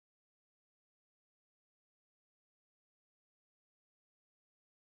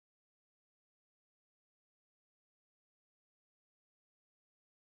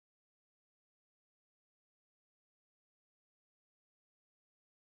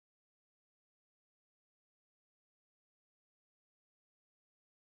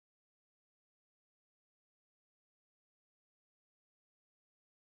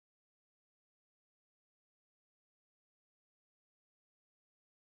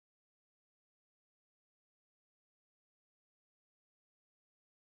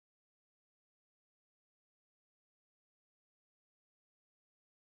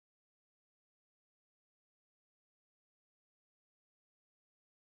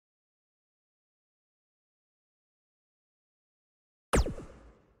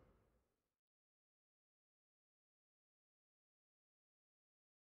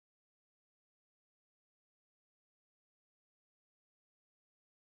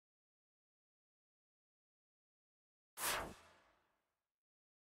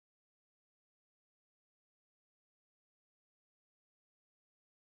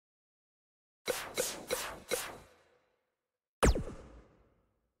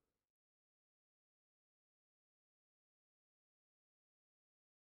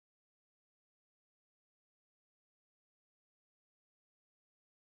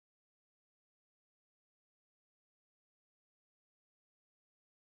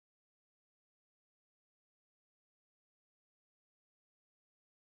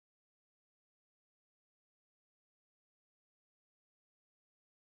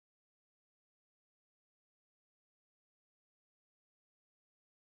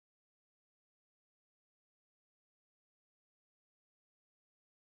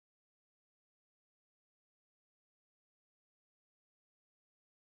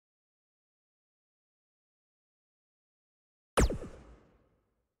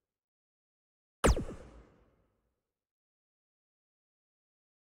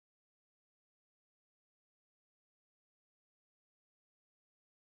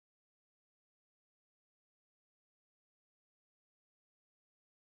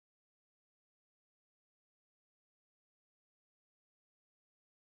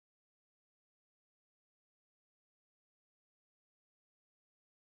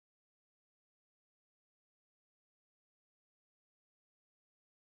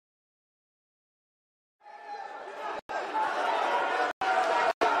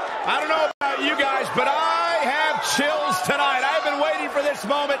I don't know about you guys, but I have chills tonight. I've been waiting for this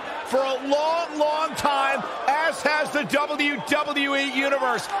moment for a long, long time, as has the WWE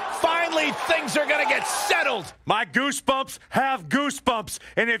Universe. Finally, things are going to get settled. My goosebumps have goosebumps,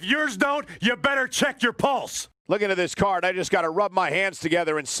 and if yours don't, you better check your pulse. Looking at this card, I just got to rub my hands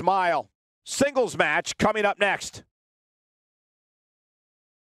together and smile. Singles match coming up next.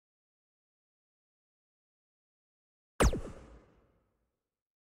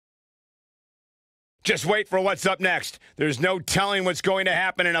 Just wait for what's up next. There's no telling what's going to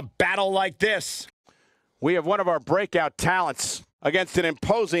happen in a battle like this. We have one of our breakout talents against an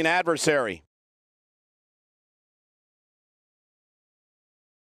imposing adversary.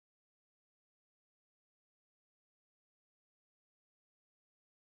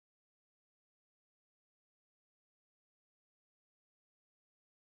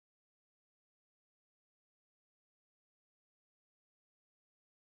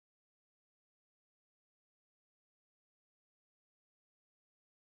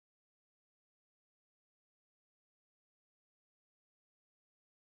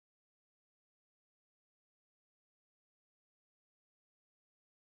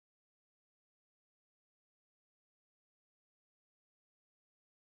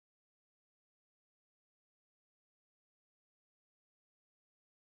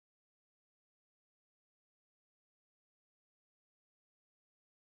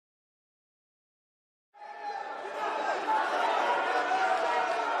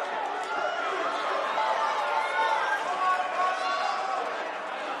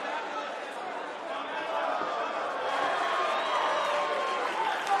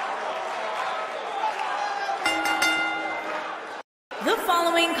 The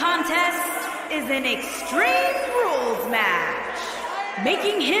following contest is an Extreme Rules match.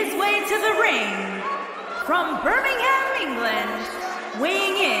 Making his way to the ring from Birmingham, England,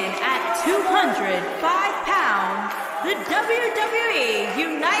 weighing in at 205 pounds, the WWE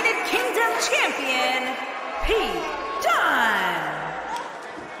United Kingdom Champion, Pete Dunne.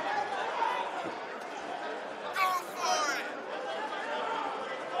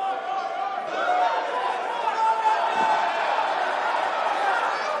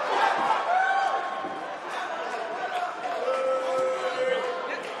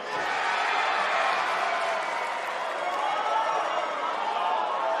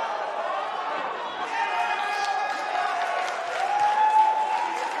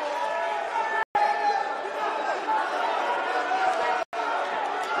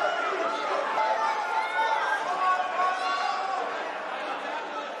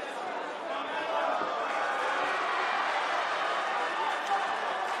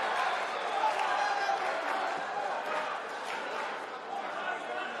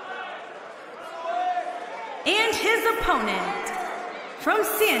 And his opponent, from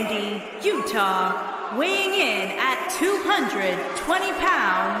Sandy, Utah, weighing in at 220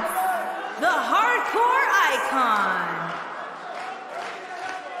 pounds, the Hardcore Icon.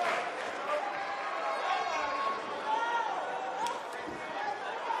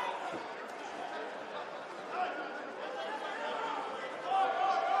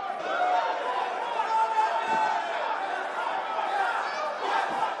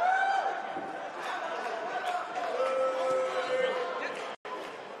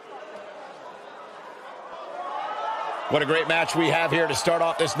 What a great match we have here to start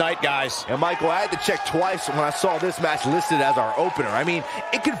off this night, guys. And Michael, I had to check twice when I saw this match listed as our opener. I mean,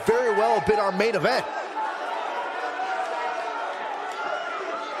 it could very well have been our main event.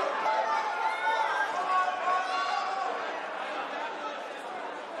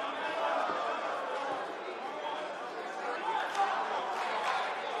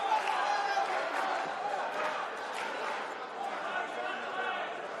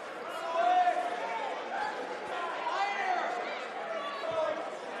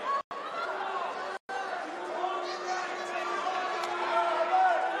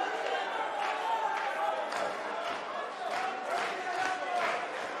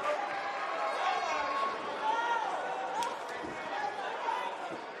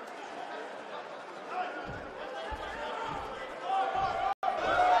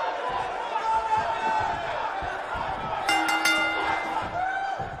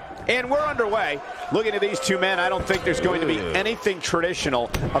 And we're underway. Looking at these two men, I don't think there's going to be anything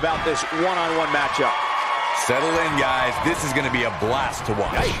traditional about this one-on-one matchup. Settle in, guys. This is going to be a blast to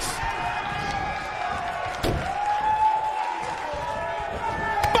watch. Nice.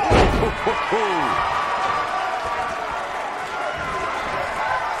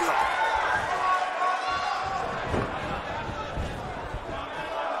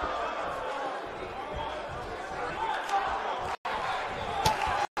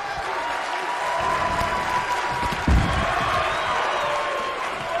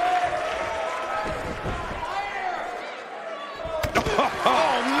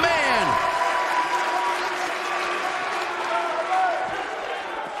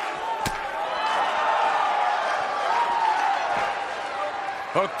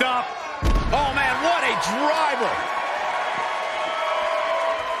 hooked up. Oh, man, what a driver.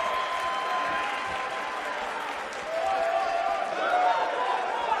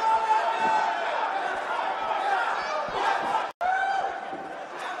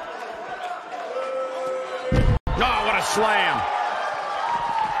 Oh, what a slam.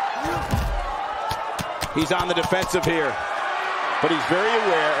 He's on the defensive here, but he's very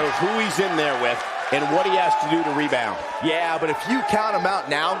aware of who he's in there with and what he has to do to rebound. Yeah, but if you count him out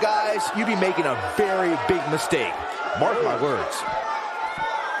now, guys, you'd be making a very big mistake. Mark my words.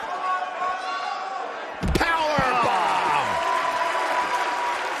 Power bomb.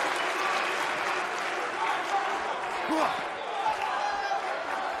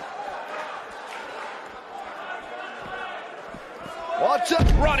 Watch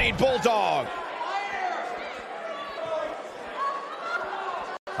out. Running bulldog.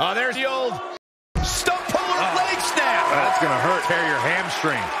 Oh, there's the old stump puller leg snap. That's going to hurt. Tear your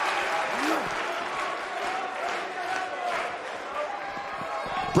hamstring.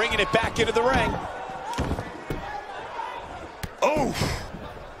 Bringing it back into the ring. Oh.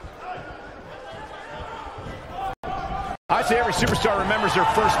 I'd say every superstar remembers their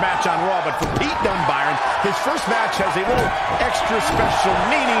first match on Raw, but for Pete Dunne, Byron, his first match has a little extra special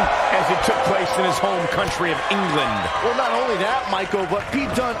meaning as it took place in his home country of England. Well, not only that, Michael, but Pete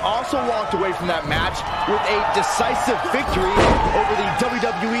Dunne also walked away from that match with a decisive victory over the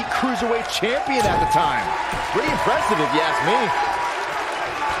WWE Cruiserweight Champion at the time. Pretty impressive, if you ask me.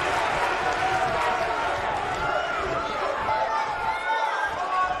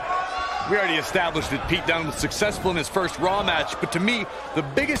 We already established that Pete Dunne was successful in his first Raw match, but to me, the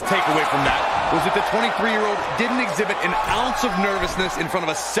biggest takeaway from that was that the 23-year-old didn't exhibit an ounce of nervousness in front of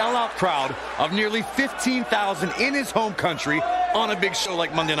a sellout crowd of nearly 15,000 in his home country on a big show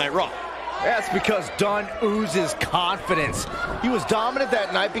like Monday Night Raw. That's because Dunne oozes confidence. He was dominant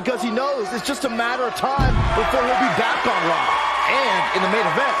that night because he knows it's just a matter of time before he'll be back on Raw. And in the main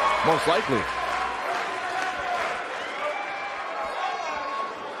event, most likely.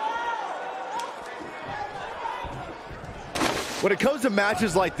 When it comes to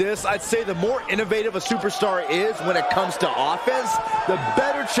matches like this, I'd say the more innovative a superstar is when it comes to offense, the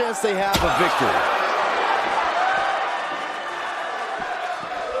better chance they have of victory.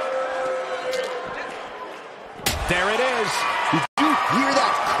 There it is. Did you hear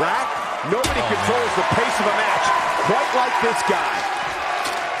that crack? Nobody controls the pace of a match quite like this guy.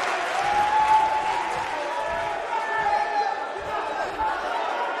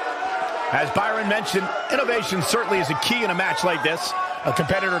 As Byron mentioned, innovation certainly is a key in a match like this. A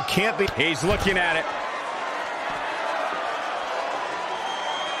competitor can't be... He's looking at it.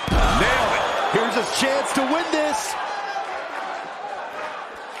 Nailed it. Here's his chance to win this.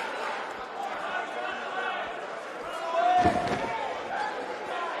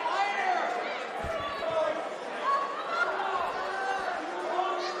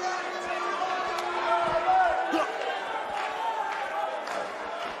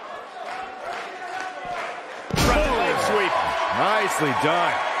 Nicely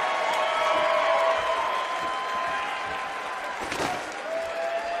done.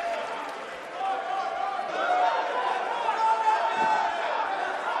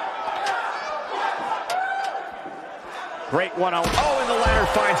 Great one-on. Oh, and the ladder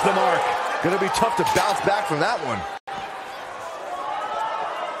finds the mark. Gonna be tough to bounce back from that one.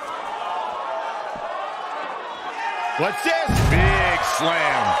 What's this? Big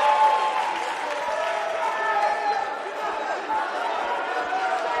slam.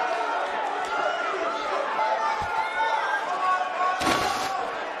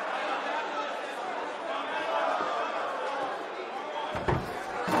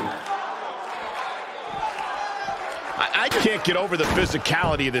 I can't get over the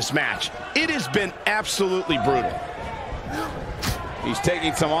physicality of this match. It has been absolutely brutal. He's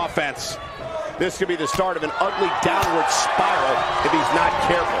taking some offense. This could be the start of an ugly downward spiral if he's not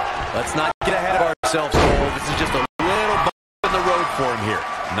careful. Let's not get ahead of ourselves, Cole. This is just a little bump in the road for him here.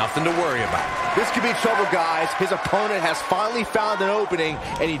 Nothing to worry about. This could be trouble, guys. His opponent has finally found an opening,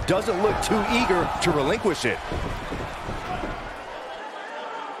 and he doesn't look too eager to relinquish it.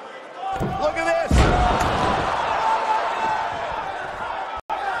 Look at this!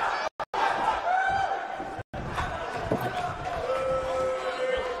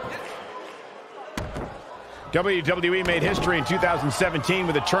 WWE made history in 2017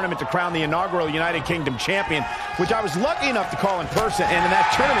 with a tournament to crown the inaugural United Kingdom champion, which I was lucky enough to call in person. And in that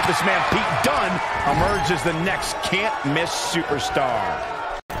tournament, this man, Pete Dunne, emerged as the next can't-miss superstar.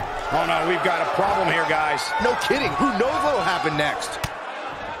 Oh, no, we've got a problem here, guys. No kidding. Who knows what will happen next?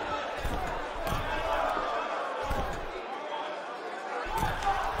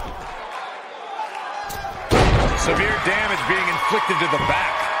 Severe damage being inflicted to the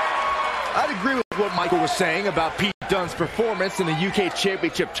back. I'd agree with what Michael was saying about Pete Dunne's performance in the UK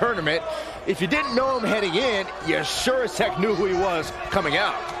Championship Tournament. If you didn't know him heading in, you sure as heck knew who he was coming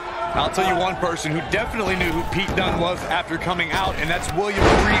out. I'll tell you one person who definitely knew who Pete Dunne was after coming out, and that's William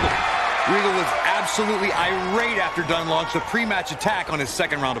Regal. Regal was absolutely irate after Dunne launched a pre-match attack on his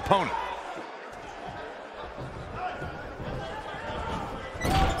second-round opponent.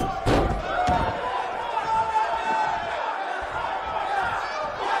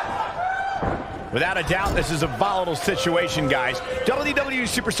 Without a doubt, this is a volatile situation, guys. WWE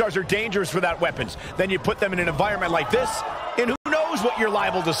superstars are dangerous without weapons. Then you put them in an environment like this, and who knows what you're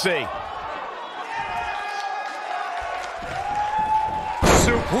liable to see.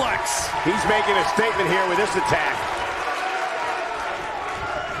 Suplex. He's making a statement here with this attack.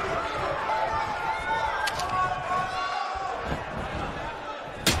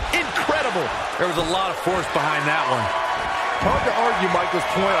 Incredible. There was a lot of force behind that one. Hard to argue Michael's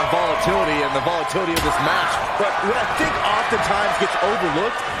point on volatility and the volatility of this match, but what I think oftentimes gets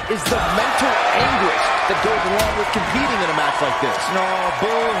overlooked is the mental anguish that goes along with competing in a match like this. No,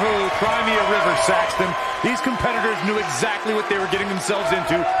 boo-hoo, cry me a river, Saxton. These competitors knew exactly what they were getting themselves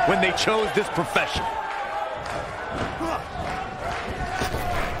into when they chose this profession.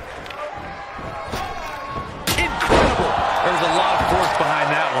 Incredible. There was a lot of force behind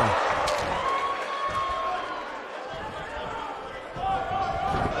that one.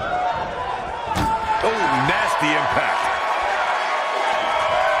 The impact.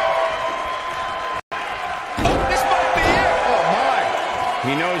 Oh, this might be it. Oh, my.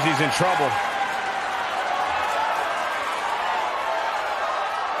 He knows he's in trouble.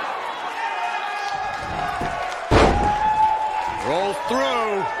 Rolls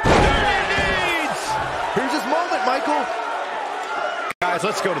through. There it needs. Here's his moment, Michael. Guys,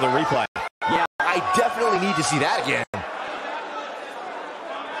 let's go to the replay. Yeah, I definitely need to see that again.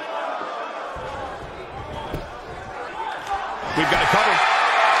 We've got it covered.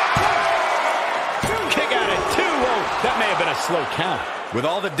 Kick out at 2. Whoa, that may have been a slow count. With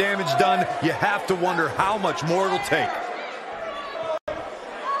all the damage done, you have to wonder how much more it'll take.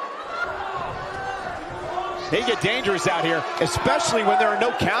 They get dangerous out here, especially when there are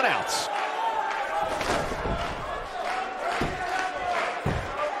no countouts.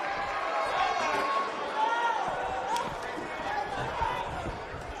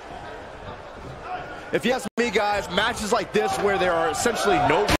 If you ask me, guys, matches like this where there are essentially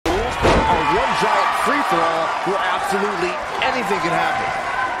no rules are one giant free-for-all where absolutely anything can happen.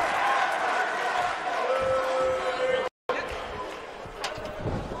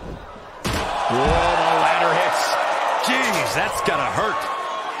 Whoa, the ladder hits. Jeez, that's gotta hurt.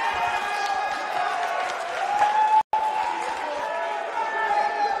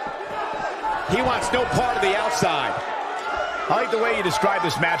 He wants no part of the outside. I like the way you describe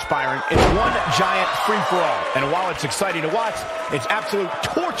this match, Byron. It's one giant free-for-all. And while it's exciting to watch, it's absolute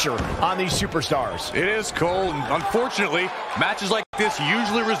torture on these superstars. It is cold. Unfortunately, matches like this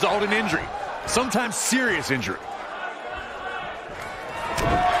usually result in injury. Sometimes serious injury. Oh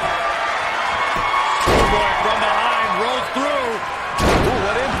boy, from behind, rolls through. Ooh,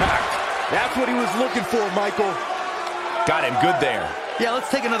 what impact. That's what he was looking for, Michael. Got him good there. Yeah, let's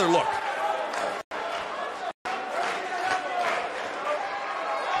take another look.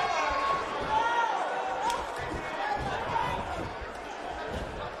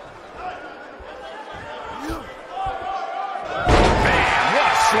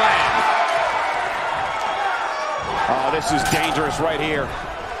 Oh, this is dangerous right here.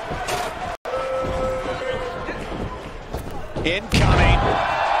 Incoming.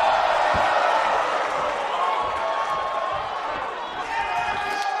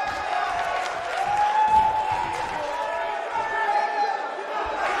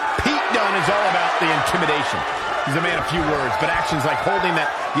 Pete Dunne is all about the intimidation. He's a man of few words, but actions like holding that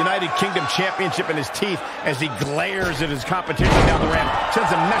United Kingdom Championship in his teeth as he glares at his competition down the ramp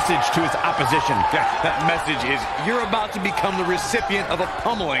sends a message to his opposition. That message is you're about to become the recipient of a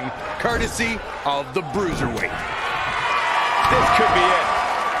pummeling courtesy of the Bruiserweight. This could be it.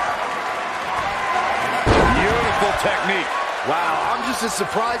 Beautiful technique. Wow, I'm just as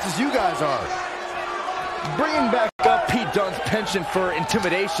surprised as you guys are. Bringing back up Pete Dunne's penchant for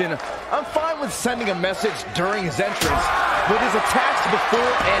intimidation, I'm fine with sending a message during his entrance, but his attacks before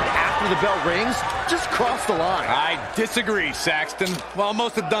and after the bell rings just cross the line. I disagree, Saxton. While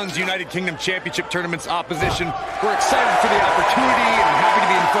most of Dunne's United Kingdom Championship Tournament's opposition were excited for the opportunity and happy to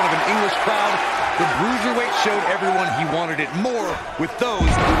be in front of an English crowd, the Bruiserweight showed everyone he wanted it more with those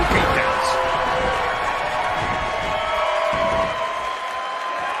little beatdowns.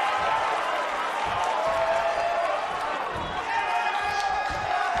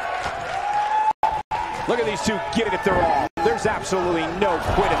 Look at these two giving it their all. There's absolutely no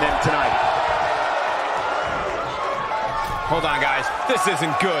quit in them tonight. Hold on, guys. This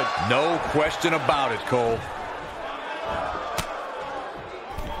isn't good. No question about it, Cole.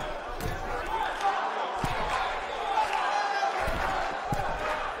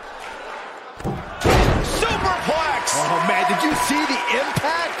 Superplex! Oh, man, did you see the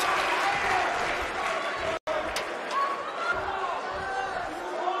impact?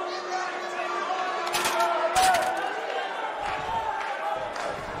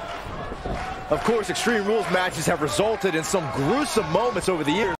 Of course, Extreme Rules matches have resulted in some gruesome moments over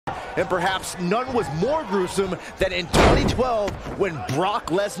the years, and perhaps none was more gruesome than in 2012 when Brock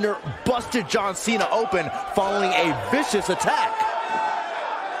Lesnar busted John Cena open following a vicious attack.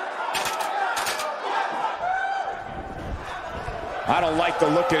 I don't like the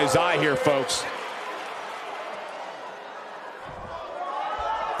look in his eye here, folks.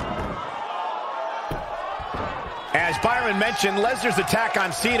 As Byron mentioned, Lesnar's attack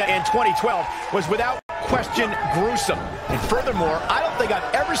on Cena in 2012 was without question gruesome. And furthermore, I don't think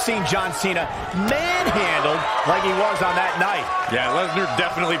I've ever seen John Cena manhandled like he was on that night. Yeah, Lesnar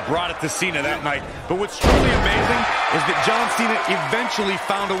definitely brought it to Cena that night. But what's truly amazing is that John Cena eventually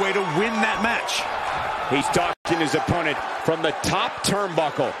found a way to win that match. He's stalking his opponent from the top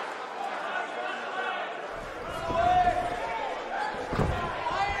turnbuckle.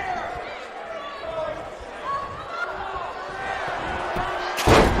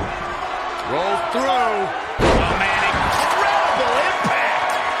 Rolls through. Oh, man, incredible impact.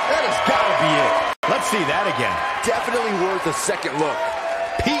 That has got to be it. Let's see that again. Definitely worth a second look.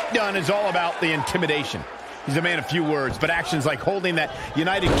 Pete Dunne is all about the intimidation. He's a man of few words, but actions like holding that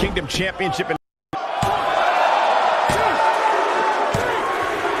United Kingdom Championship in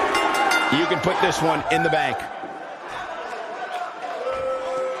you can put this one in the bank.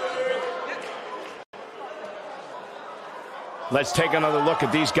 Let's take another look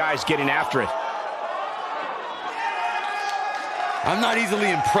at these guys getting after it. I'm not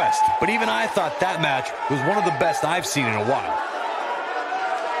easily impressed, but even I thought that match was one of the best I've seen in a while.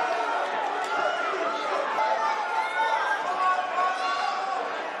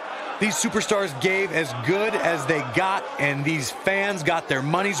 These superstars gave as good as they got, and these fans got their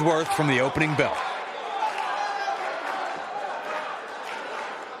money's worth from the opening bell.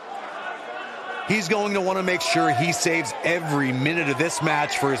 He's going to want to make sure he saves every minute of this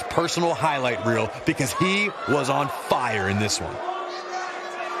match for his personal highlight reel, because he was on fire in this one.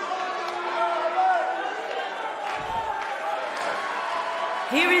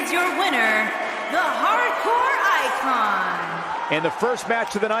 Here is your winner, the Hardcore Icon. And the first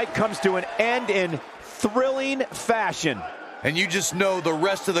match of the night comes to an end in thrilling fashion. And you just know the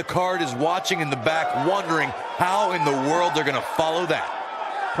rest of the card is watching in the back, wondering how in the world they're going to follow that.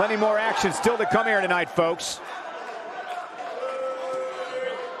 Plenty more action still to come here tonight, folks.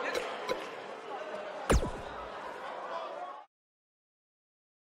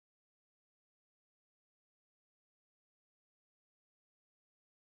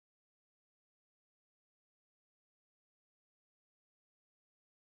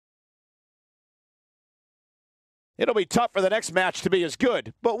 It'll be tough for the next match to be as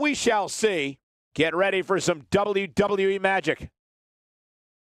good, but we shall see. Get ready for some WWE magic.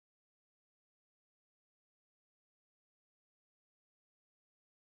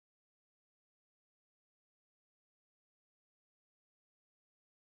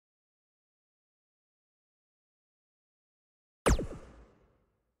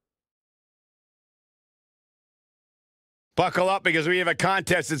 Buckle up, because we have a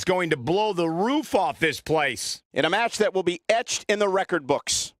contest that's going to blow the roof off this place. In a match that will be etched in the record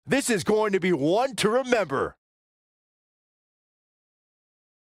books. This is going to be one to remember.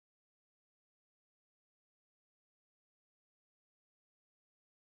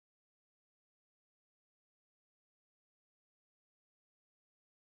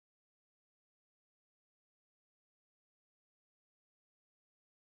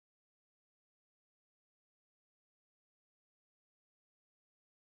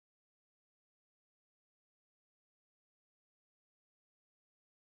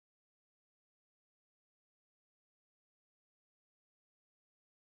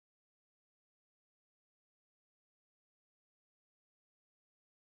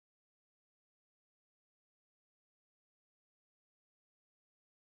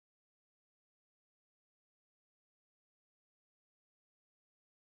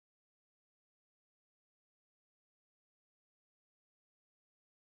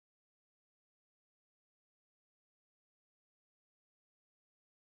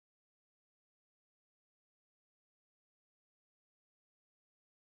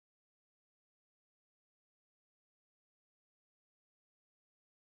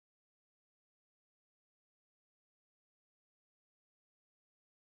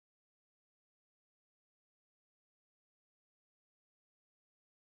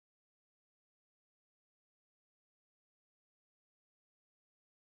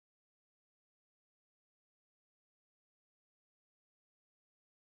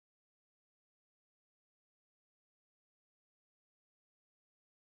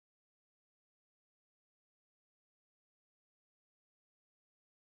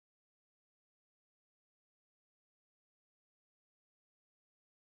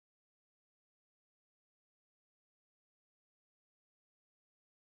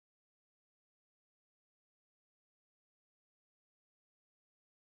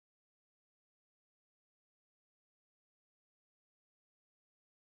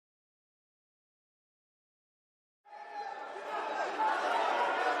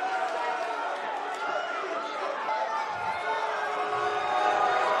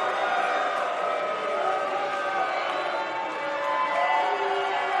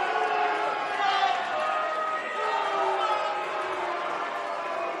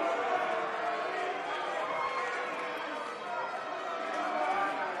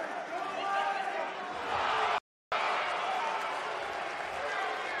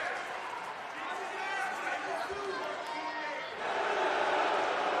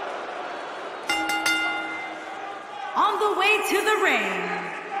 on the way to the ring,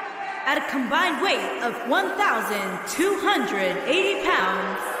 at a combined weight of 1,280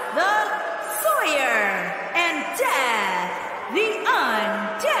 pounds, the Sawyer and Death, the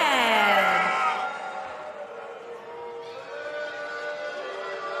Undead.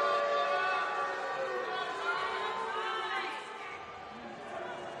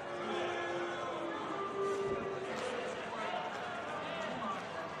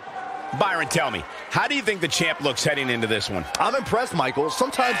 Byron, tell me, how do you think the champ looks heading into this one? I'm impressed, Michael.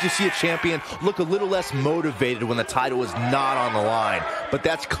 Sometimes you see a champion look a little less motivated when the title is not on the line, but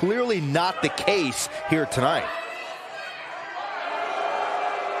that's clearly not the case here tonight.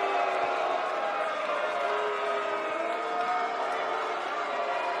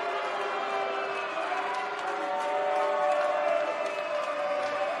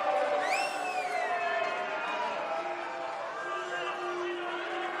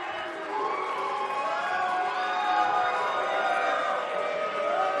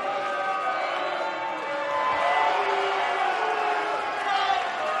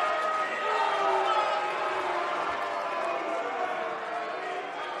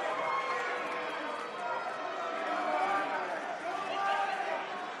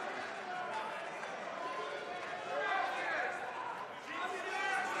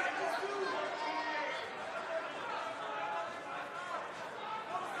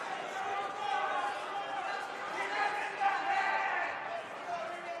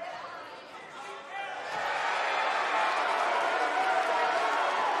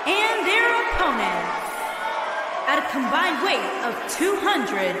 And their opponents, at a combined weight of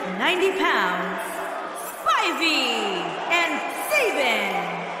 290 pounds, Spivey and Sabin.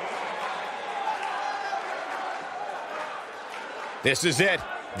 This is it.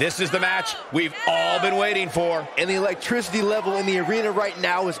 This is the match we've all been waiting for. And the electricity level in the arena right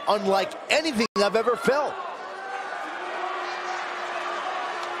now is unlike anything I've ever felt.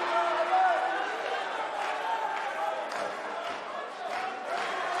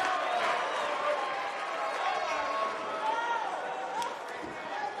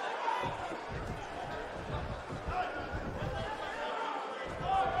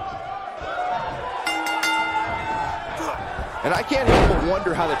 And I can't help but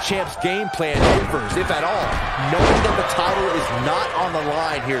wonder how the champ's game plan differs, if at all, knowing that the title is not on the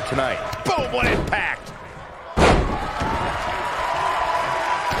line here tonight. Boom, what impact!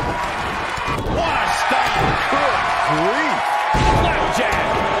 What a stop! Good grief! Flapjack!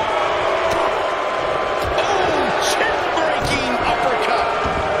 Oh, chin-breaking uppercut!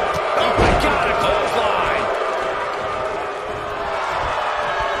 Oh my God, a clothesline!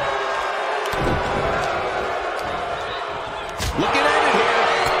 Looking at it here.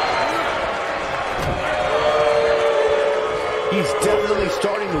 He's definitely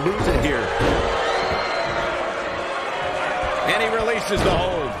starting to lose it here. And he releases the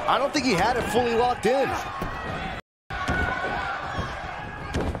hold. I don't think he had it fully locked in.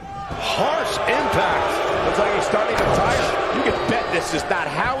 Harsh impact. Looks like he's starting to tire. You can bet this is not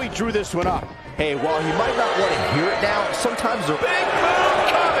how he drew this one up. Hey, while he might not want to hear it now, sometimes the Big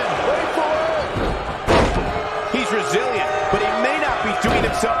move coming. Wait for it. He's resilient, but he may not be doing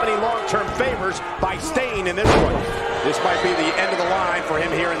himself any long-term favors by staying in this one. This might be the end of the line for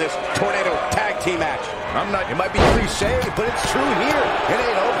him here in this Tornado Tag Team match. it might be cliche, but it's true here. It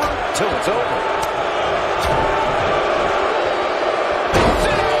ain't over till it's over.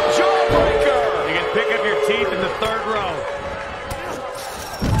 Jawbreaker. You can pick up your teeth in the third row.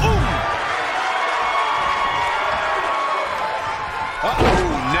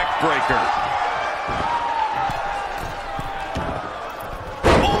 Uh-oh, neck breaker.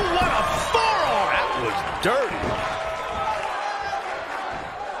 Oh, what a forearm! That was dirty.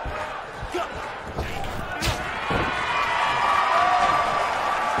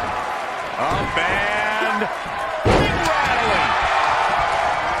 Up and ring rattling.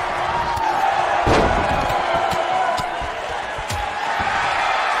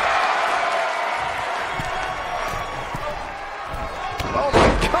 Oh,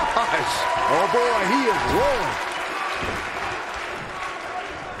 my gosh. Oh, boy, he is rolling.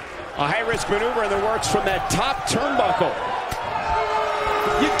 A high-risk maneuver in the works from that top turnbuckle.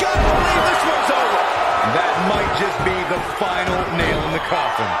 You gotta believe this one's over. That might just be the final nail in the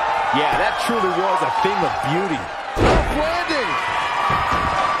coffin. Yeah, that truly was a thing of beauty. Landing.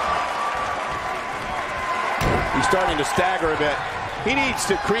 He's starting to stagger a bit. He needs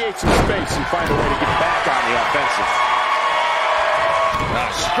to create some space and find a way to get back on the offensive.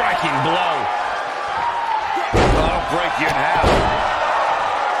 A striking blow. That'll break you in half.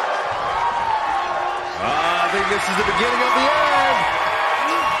 I think this is the beginning of the end.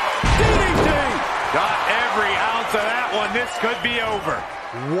 DDT. Got every ounce of that that one. This could be over.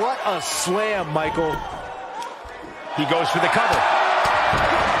 What a slam, Michael. He goes for the cover.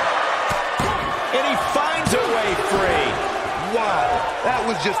 And he finds a way free. Wow, that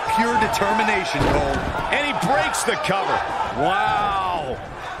was just pure determination, Cole. And he breaks the cover. Wow.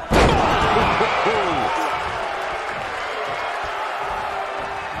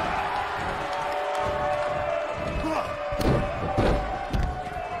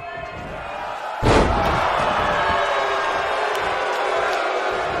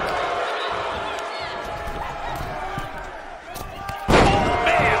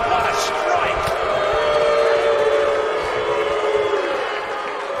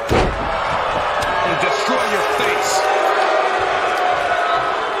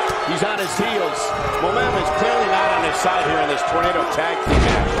 He's on his heels. Momentum is clearly not on his side here in this tornado tag team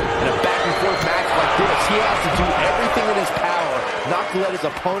match. In a back-and-forth match like this, he has to do everything in his power not to let his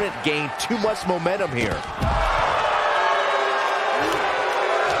opponent gain too much momentum here.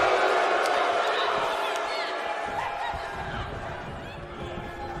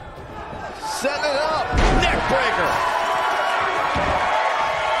 Set it up. Neck breaker.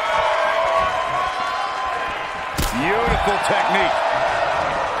 Beautiful technique.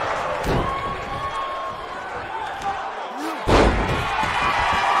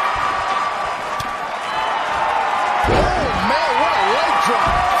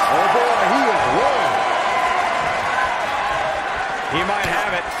 He might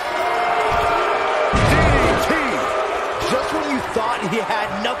have it. DDT! Just when you thought he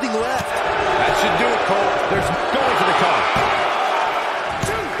had nothing left. That should do it, Cole. There's going for the cover.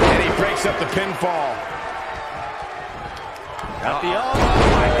 And he breaks up the pinfall. Got the Oh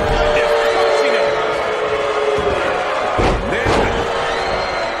my goodness. Crushing it.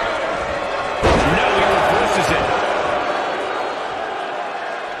 No, he reverses it.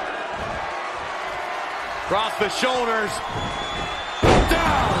 Cross the shoulders.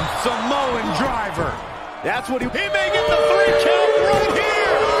 Samoan driver. That's what he may get the 3 count right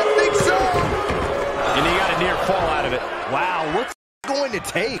here. I think so. And he got a near fall out of it. Wow, what's it going to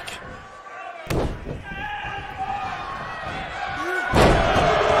take?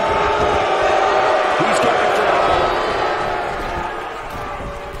 He's going for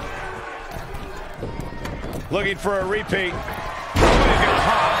a... Looking for a repeat. Somebody's going to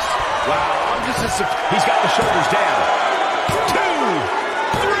hops. Wow, I'm just as... He's got the shoulders down. 2.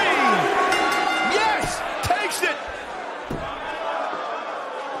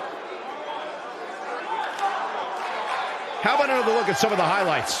 How about another look at some of the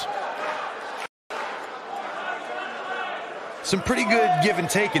highlights? Some pretty good give and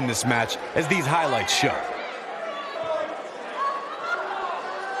take in this match, as these highlights show.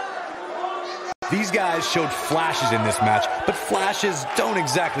 These guys showed flashes in this match, but flashes don't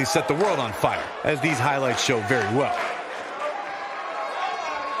exactly set the world on fire, as these highlights show very well.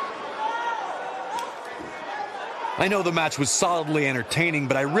 I know the match was solidly entertaining,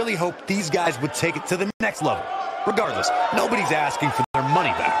 but I really hope these guys would take it to the next level. Regardless, nobody's asking for their money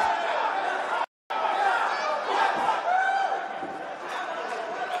back.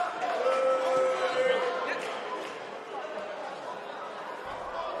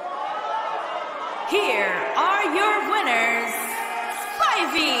 Here are your winners,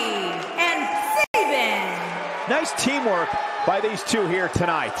 Spivey and Sabin. Nice teamwork by these two here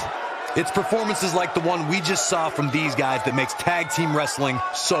tonight. It's performances like the one we just saw from these guys that makes tag team wrestling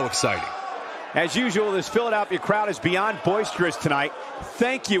so exciting. As usual, this Philadelphia crowd is beyond boisterous tonight.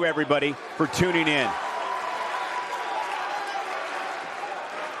 Thank you, everybody, for tuning in.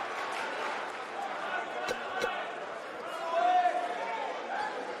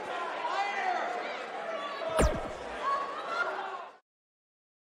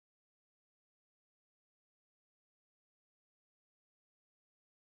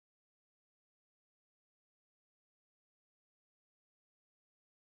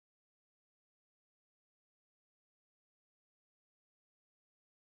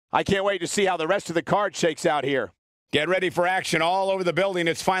 I can't wait to see how the rest of the card shakes out here. Get ready for action all over the building.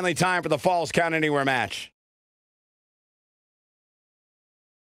 It's finally time for the Falls Count Anywhere match.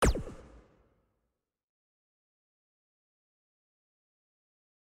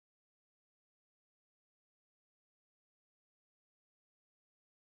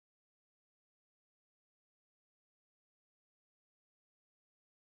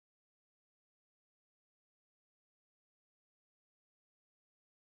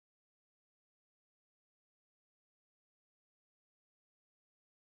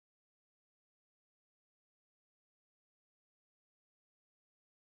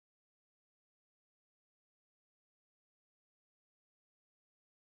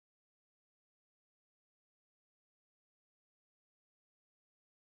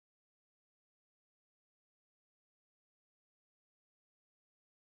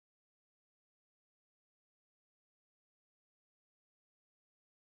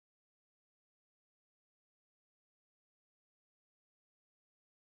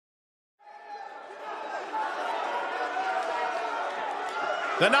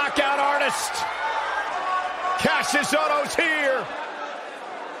 The knockout artist. Cassius Ohno's here.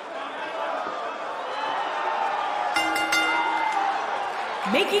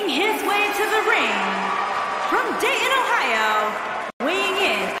 Making his way to the ring from Dayton, Ohio, weighing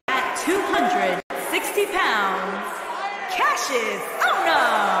in at 260 pounds, Cassius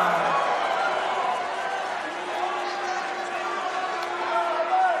Ohno.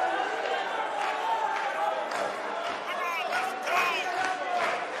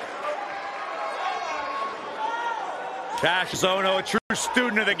 Cassius Ohno, a true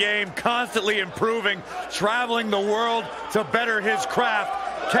student of the game, constantly improving, traveling the world to better his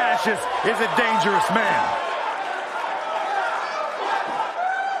craft. Cassius is a dangerous man.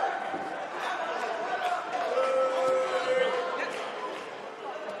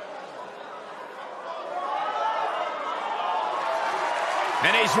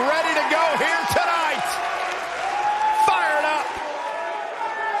 And he's ready to go here tonight. Fired up.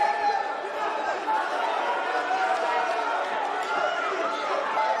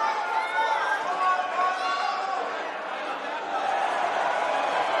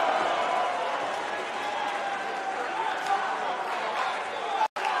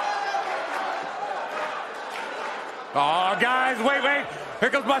 Oh, guys, wait. Here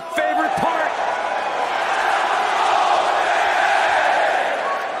comes my favorite part.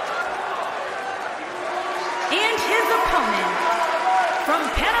 And his opponent, from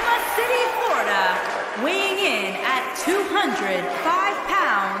Panama City, Florida, weighing in at 205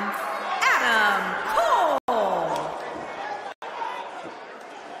 pounds, Adam Cole.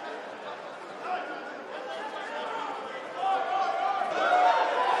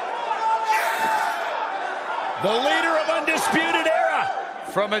 The leader of Undisputed Era.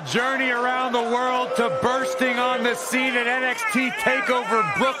 From a journey around the world to bursting on the scene at NXT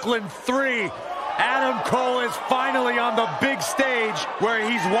TakeOver Brooklyn 3, Adam Cole is finally on the big stage where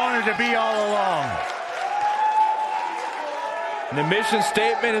he's wanted to be all along. The mission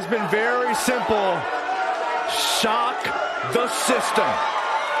statement has been very simple. Shock the system.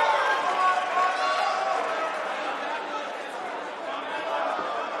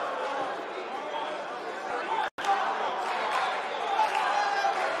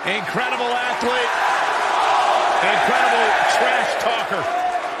 Incredible athlete. Incredible trash talker.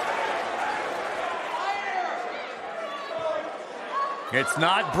 It's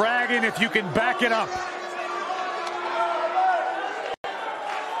not bragging if you can back it up.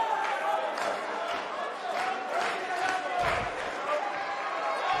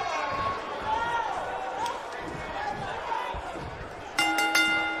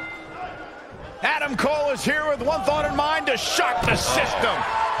 Adam Cole is here with one thought in mind: to shock the system.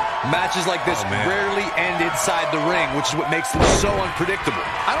 Matches like this rarely end inside the ring, which is what makes them so unpredictable.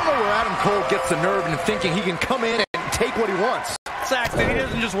 I don't know where Adam Cole gets the nerve in thinking he can come in and take what he wants. Saxton, he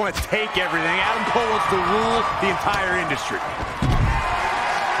doesn't just want to take everything. Adam Cole wants to rule the entire industry.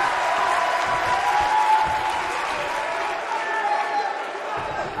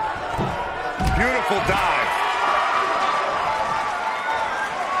 Beautiful dive.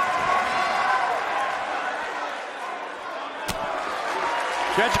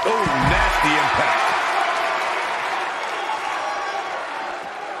 Oh, nasty impact.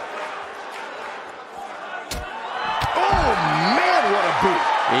 Oh, man, what a boot.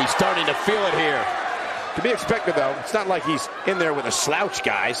 He's starting to feel it here. To be expected, though. It's not like he's in there with a slouch,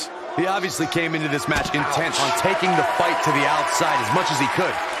 guys. He obviously came into this match intent on taking the fight to the outside as much as he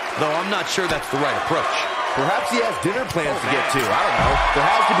could, though I'm not sure that's the right approach. Perhaps he has dinner plans to get to. I don't know. There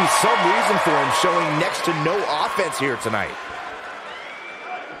has to be some reason for him showing next to no offense here tonight.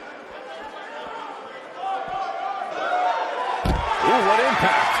 Ooh, what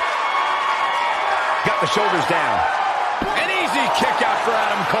impact. Got the shoulders down. An easy kick out for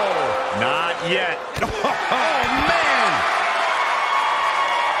Adam Cole. Not yet. Oh, man.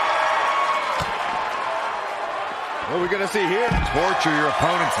 What are we going to see here? Torture your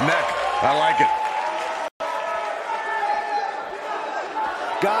opponent's neck. I like it.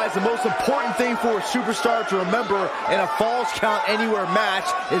 Guys, the most important thing for a superstar to remember in a Falls Count Anywhere match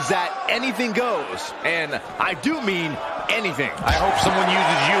is that anything goes. And I do mean anything. I hope someone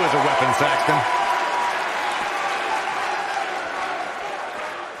uses you as a weapon, Saxton.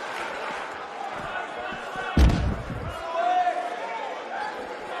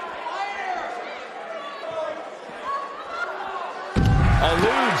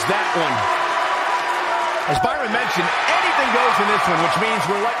 Eludes that one. As Byron mentioned, anything goes in this one, which means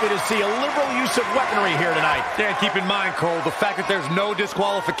we're likely to see a liberal use of weaponry here tonight. Yeah, keep in mind, Cole, the fact that there's no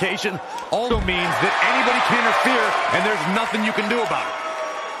disqualification also means that anybody can interfere, and there's nothing you can do about it.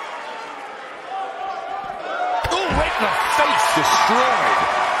 Ooh, wait in the face. Destroyed.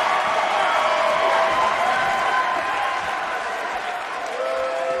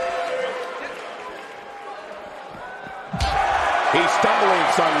 He's stumbling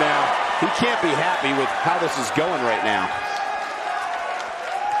some now. He can't be happy with how this is going right now.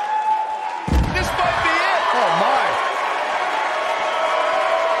 This might be it. Oh, my.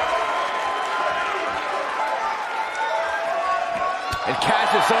 And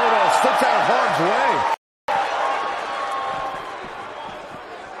Cassius Ohno slips out of harm's way.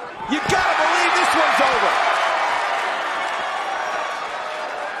 You gotta believe this one's over.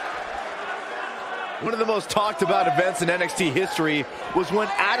 One of the most talked about events in NXT history was when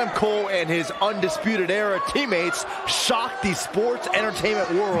Adam Cole and his Undisputed Era teammates shocked the sports entertainment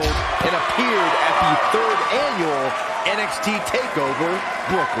world and appeared at the 3rd annual NXT TakeOver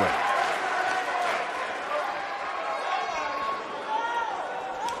Brooklyn.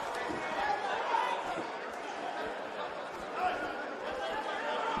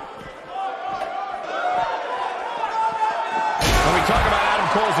 When we talk about Adam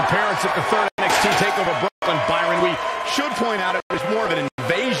Cole's appearance at the 3rd NXT TakeOver Brooklyn, Byron, we should point out it was more of an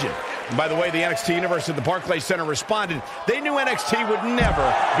invasion. And by the way, the NXT Universe at the Barclays Center responded. They knew NXT would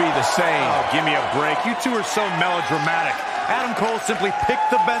never be the same. Oh, give me a break. You two are so melodramatic. Adam Cole simply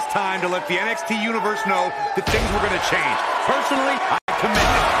picked the best time to let the NXT Universe know that things were going to change. Personally, I commend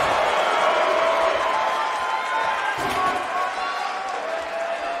it.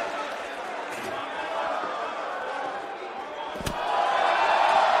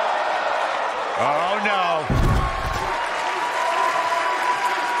 Oh, no.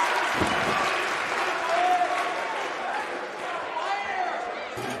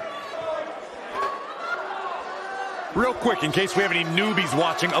 Real quick, in case we have any newbies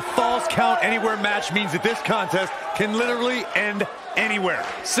watching, a Falls Count Anywhere match means that this contest can literally end anywhere.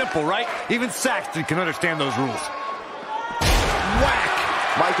 Simple, right? Even Saxton can understand those rules. Whack!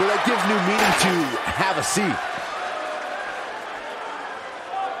 Michael, that gives new meaning to have a seat.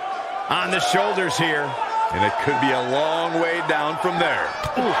 On the shoulders here. And it could be a long way down from there.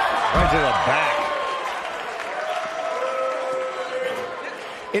 Ooh, right to the back.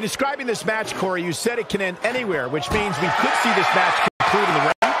 In describing this match, Corey, you said it can end anywhere, which means we could see this match conclude in the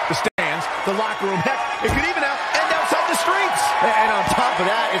ring, the stands, the locker room. Heck, it could even end outside the streets. And on top of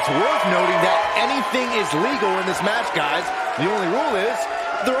that, it's worth noting that anything is legal in this match, guys. The only rule is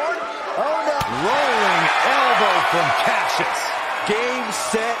there aren't. Oh, no. Rolling elbow from Cassius. Game,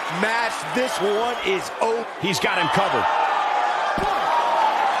 set, match. This one is over. He's got him covered.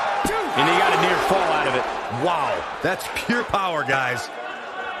 And he got a near fall out of it. Wow, that's pure power, guys.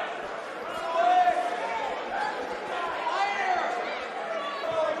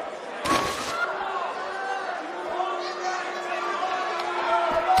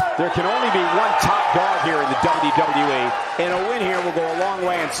 There can only be one top dog here in the WWE, and a win here will go a long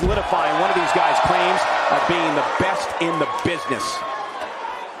way in solidifying one of these guys' claims of being the best in the business.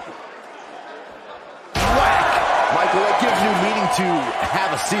 Whack! Michael, that gives new meaning to have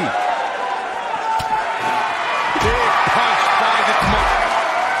a seat. Big punch finds its mark.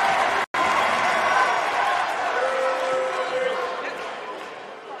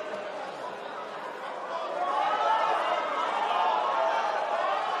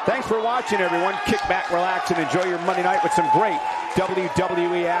 Thanks for watching, everyone. Kick back, relax, and enjoy your Monday night with some great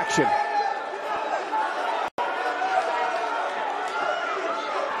WWE action.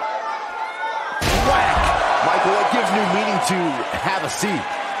 Whack! Michael, that gives new meaning to have a seat.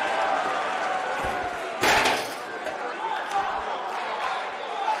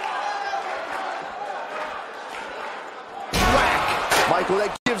 Whack! Michael,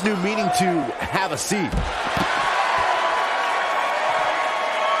 that gives new meaning to have a seat.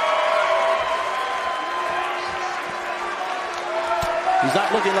 He's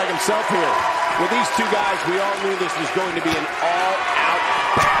not looking like himself here. With these two guys, we all knew this was going to be an all-out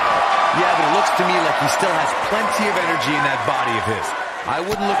battle. Yeah, but it looks to me like he still has plenty of energy in that body of his. I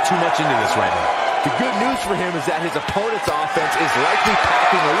wouldn't look too much into this right now. The good news for him is that his opponent's offense is likely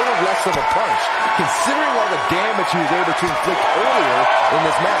packing a little less of a punch, considering all the damage he was able to inflict earlier in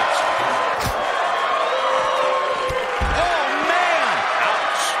this match. Oh, man!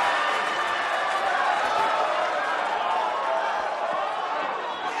 Ouch!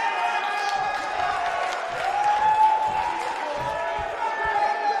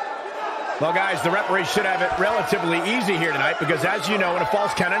 Well, guys, the referee should have it relatively easy here tonight because, as you know, in a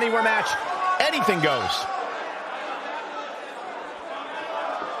Falls Count Anywhere match, anything goes.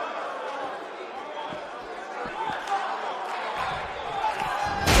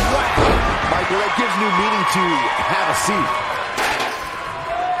 Whack! Michael, that gives new meaning to have a seat.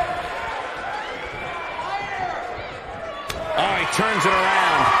 turns it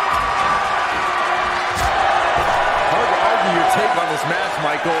around. Hard to argue your take on this match,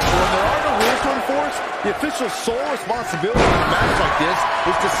 Michael. When there are no rules to enforce, the official's sole responsibility in a match like this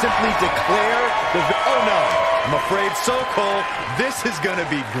is to simply declare the... Oh, no. I'm afraid so, Cole. This is going to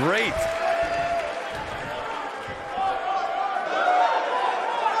be great.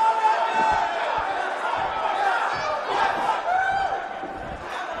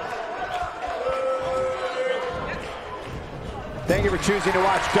 Thank you for choosing to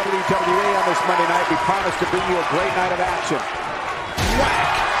watch WWE on this Monday night. We promise to bring you a great night of action. Whack!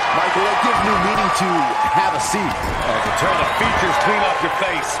 Michael, that gives new meaning to have a seat. To turn the features clean off your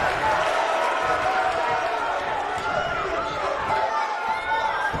face.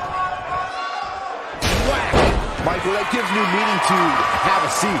 Whack! Michael, that gives new meaning to have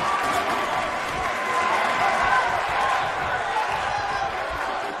a seat.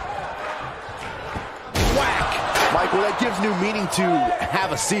 Michael, that gives new meaning to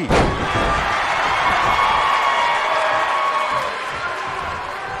have a seat.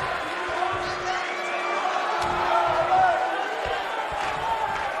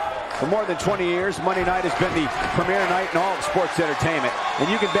 For more than 20 years, Monday night has been the premier night in all of sports entertainment. And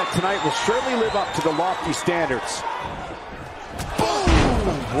you can bet tonight will surely live up to the lofty standards.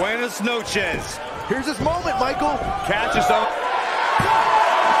 Boom! Buenas noches. Here's his moment, Michael. Catch yourself.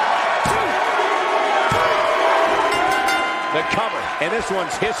 The cover, and this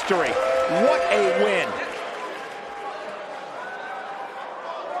one's history. What a win.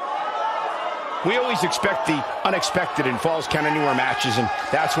 We always expect the unexpected in Falls Count Anywhere matches, and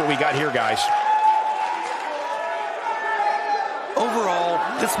that's what we got here, guys. Overall,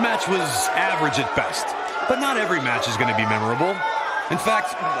 this match was average at best, but not every match is going to be memorable. In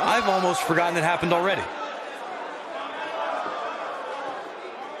fact, I've almost forgotten it happened already.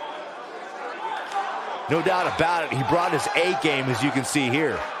 No doubt about it, he brought his A game, as you can see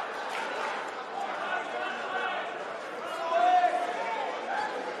here.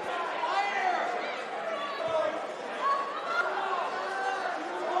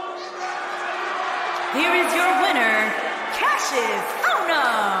 Here is your winner, Cassius. Oh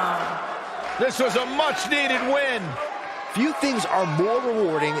no! This was a much-needed win. Few things are more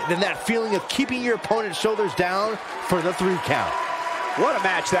rewarding than that feeling of keeping your opponent's shoulders down for the 3 count. What a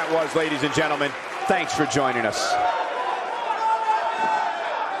match that was, ladies and gentlemen. Thanks for joining us.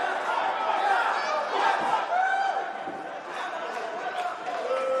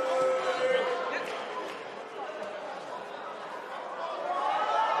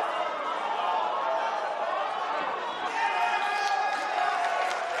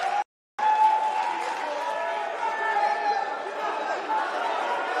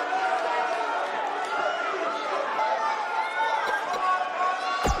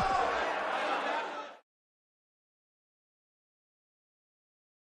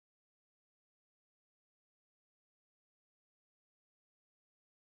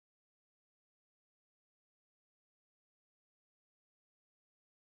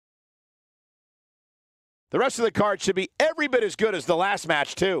 The rest of the card should be every bit as good as the last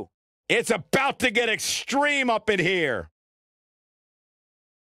match, too. It's about to get extreme up in here.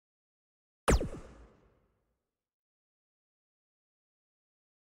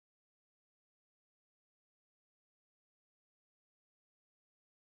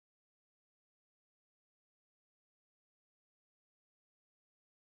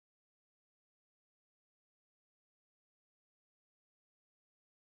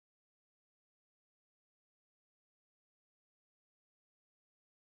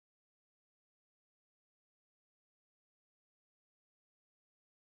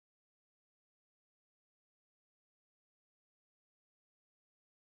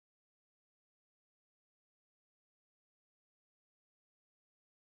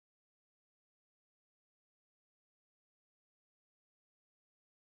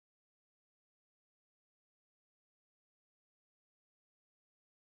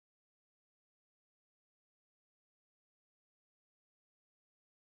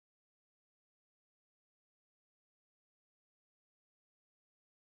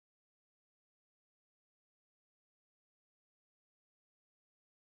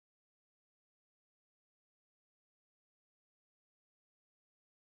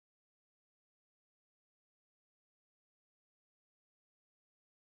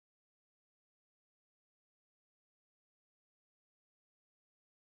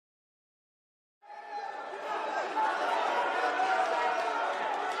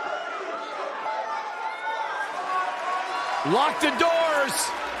 Lock the doors.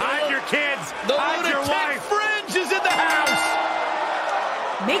 Hide your kids. The Hide your lunatic wife. fringe is in the house.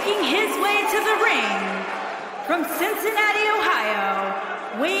 Making his way to the ring from Cincinnati,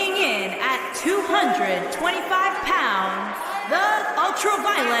 Ohio, weighing in at 225 pounds, the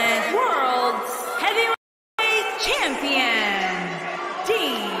ultra-violent world's heavyweight champion,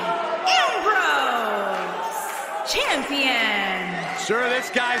 Dean Ambrose, champion. Sure, this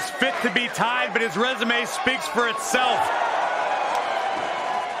guy's fit to be tied, but his resume speaks for itself.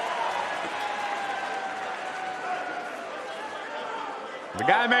 The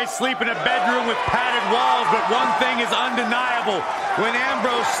guy may sleep in a bedroom with padded walls, but one thing is undeniable. When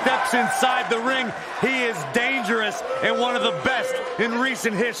Ambrose steps inside the ring, he is dangerous and one of the best in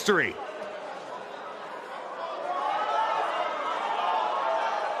recent history.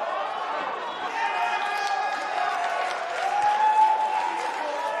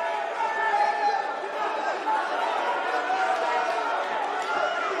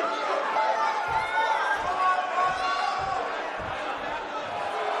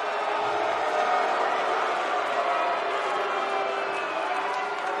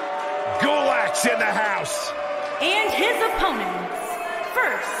 In the house. And his opponents,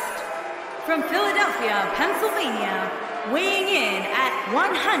 first, from Philadelphia, Pennsylvania, weighing in at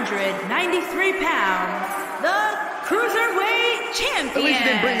 193 pounds, the Cruiserweight champion. At least he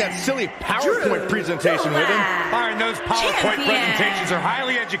didn't bring that silly PowerPoint presentation with him. Byron, those PowerPoint presentations are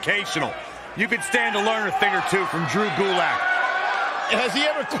highly educational. You could stand to learn a thing or two from Drew Gulak. Has he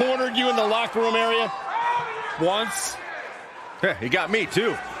ever cornered you in the locker room area? Once. Yeah, he got me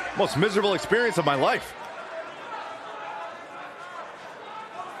too. Most miserable experience of my life.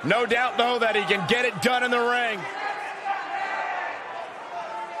 No doubt, though, that he can get it done in the ring.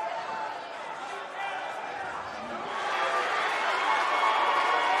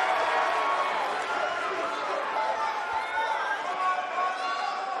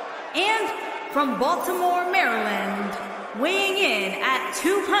 And from Baltimore, Maryland, weighing in at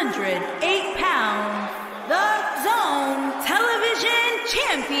 208 pounds, the Zone Television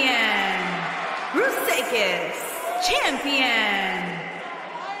champion, Ruseikis champion.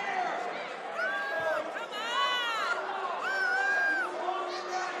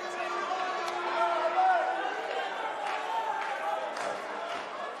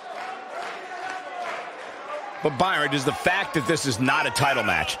 But Byron, does the fact that this is not a title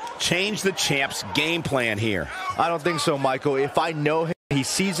match change the champ's game plan here? I don't think so, Michael. If I know him, he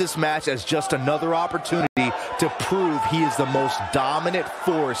sees this match as just another opportunity to prove he is the most dominant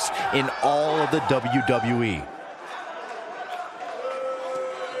force in all of the WWE.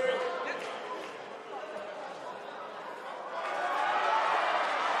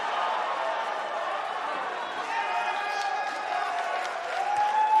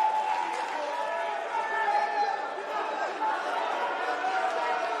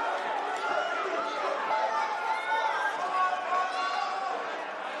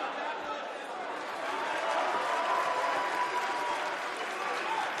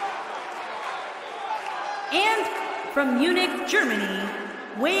 And from Munich, Germany,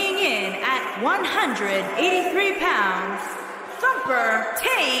 weighing in at 183 pounds, Thumper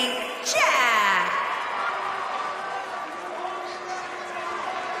Tank Jack.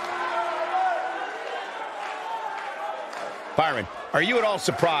 Byron, are you at all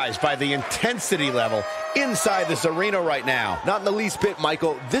surprised by the intensity level inside this arena right now? Not in the least bit,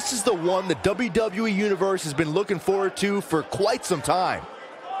 Michael. This is the one the WWE Universe has been looking forward to for quite some time.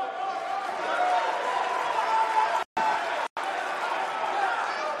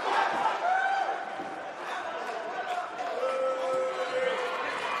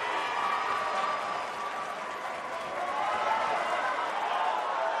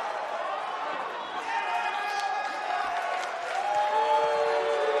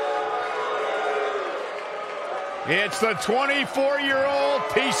 It's the 24-year-old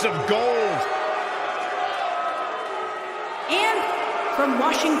piece of gold. And from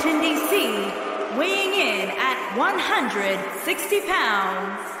Washington, D.C., weighing in at 160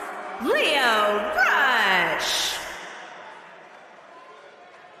 pounds, Lio Rush.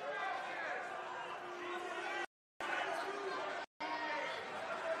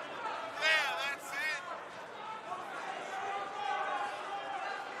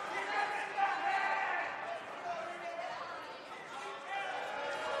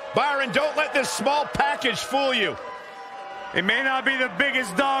 Byron, don't let this small package fool you. It may not be the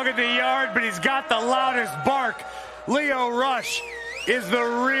biggest dog in the yard, but he's got the loudest bark. Lio Rush is the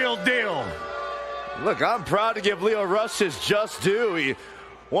real deal. Look, I'm proud to give Lio Rush his just due.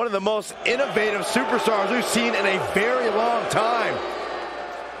 One of the most innovative superstars we've seen in a very long time.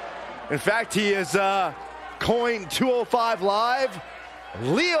 In fact, he is coined 205 Live,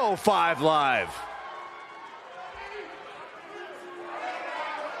 Leo 5 Live.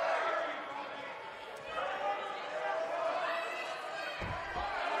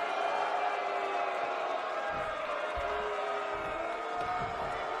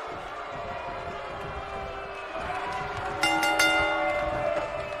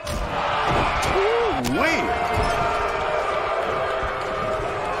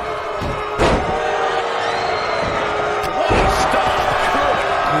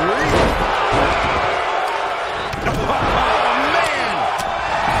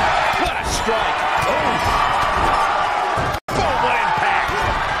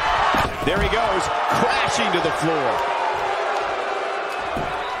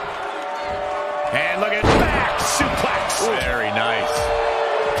 And look at back suplex. Ooh. Very nice.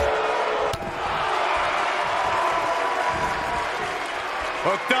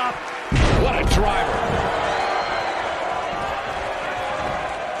 Hooked up. What a driver.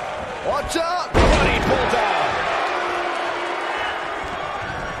 Watch out. Running bulldog.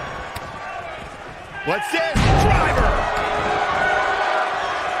 What's this? Driver.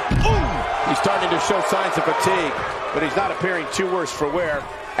 Ooh. He's starting to show signs of fatigue, but he's not appearing too worse for wear.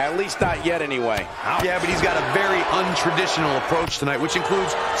 At least not yet, anyway. Yeah, but he's got a very untraditional approach tonight, which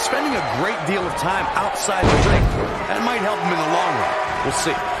includes spending a great deal of time outside the ring. That might help him in the long run. We'll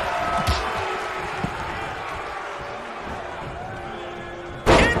see.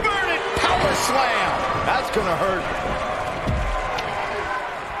 Inverted power slam. That's gonna hurt.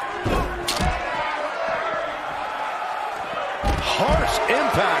 Harsh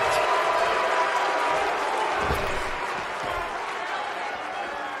impact.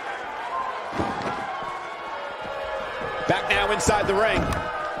 Back now inside the ring.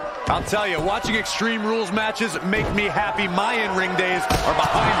 I'll tell you, watching Extreme Rules matches make me happy. My in-ring days are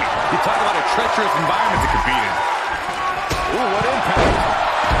behind me. You talk about a treacherous environment to compete in. Ooh, what impact.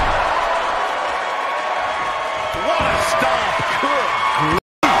 What a stomp. Good.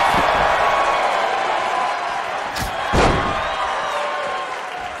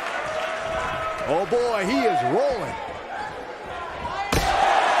 Oh boy, he is rolling.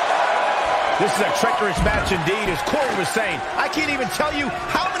 This is a treacherous match indeed, as Corey was saying. I can't even tell you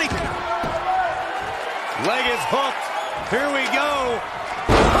how many... Leg is hooked. Here we go.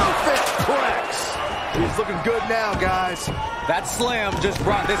 Perfect flex. He's looking good now, guys. That slam just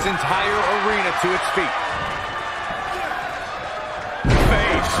brought this entire arena to its feet.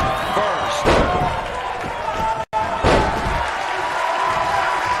 Face first.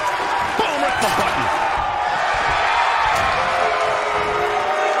 Boom, right the button.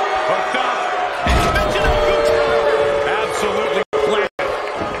 Hooked up. Absolutely planted.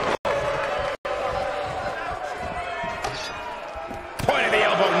 Point of the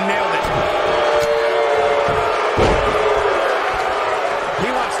elbow, nailed it. He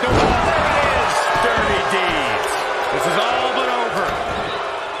wants no more. There it is. Dirty deeds. This is all but over.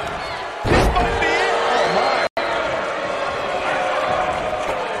 This might be it. Oh, my.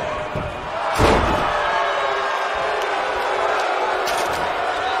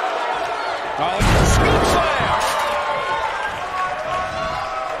 Oh, scoop slam.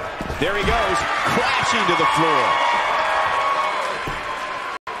 There he goes, crashing to the floor.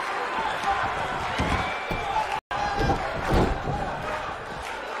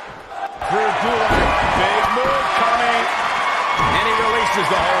 Big move coming. And he releases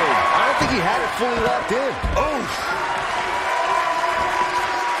the hold. I don't think he had it fully locked in. Oof.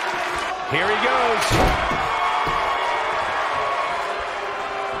 Here he goes.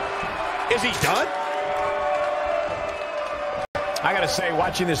 Is he done? I gotta say,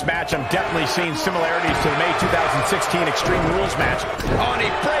 watching this match, I'm definitely seeing similarities to the May 2016 Extreme Rules match. Oh, and he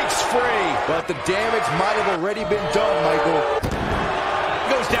breaks free. But the damage might have already been done, Michael.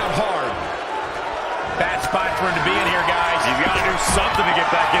 Goes down hard. Bad spot for him to be in here, guys. He's got to do something to get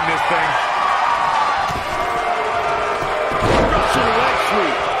back in this thing. Russian leg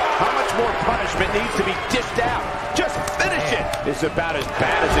sweep. How much more punishment needs to be dished out? Just finish it. It's about as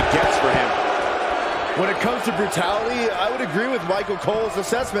bad as it gets for him. When it comes to brutality, I would agree with Michael Cole's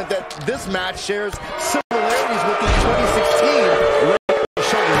assessment that this match shares similarities with the 2016.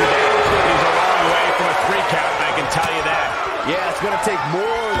 Shoulders are down. He's a long way from a 3 count, I can tell you that. Yeah, it's going to take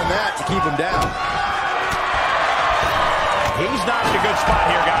more than that to keep him down. He's not in a good spot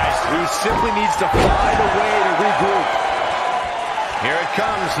here, guys. He simply needs to find a way to regroup. Here it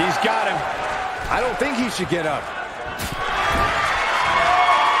comes. He's got him. I don't think he should get up.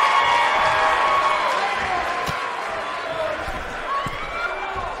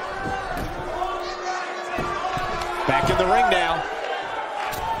 Back in the ring now.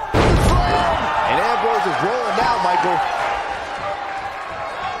 And Ambrose is rolling now, Michael.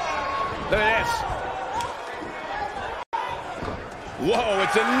 Look at this. Whoa,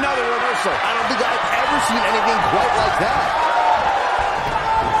 it's another reversal. I don't think I've ever seen anything quite like that.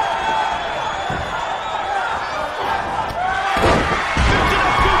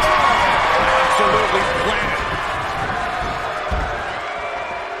 Absolutely planted.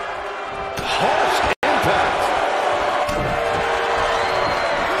 Harsh impact.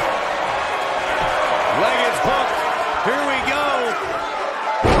 Leg is hooked. Here we go.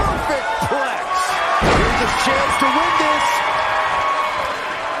 Perfect plex. Here's his chance to win this.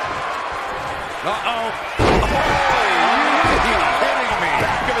 Uh-oh. Are you kidding me?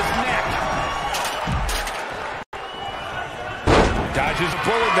 Back of his neck. Dodges a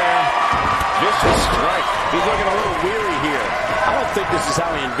bullet there. vicious strike. He's looking a little weary here. I don't think this is how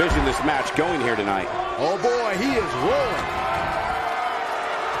he envisioned this match going here tonight. Oh boy, he is rolling.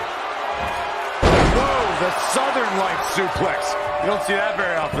 Whoa, the Southern Light suplex. You don't see that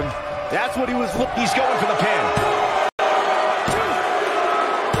very often. That's what he was looking. He's going for the pin.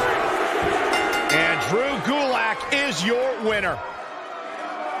 And Drew Gulak is your winner.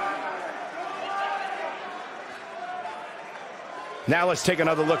 Now let's take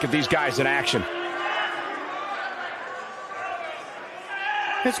another look at these guys in action.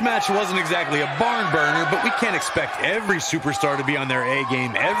 This match wasn't exactly a barn burner, but we can't expect every superstar to be on their A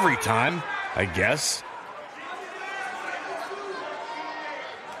game every time, I guess.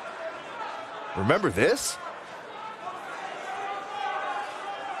 Remember this?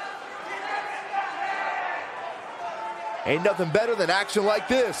 Ain't nothing better than action like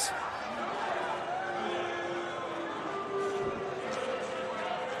this.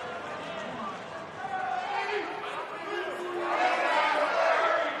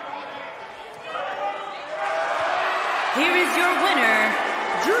 Here is your winner,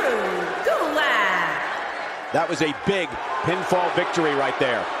 Drew Gulak. That was a big pinfall victory right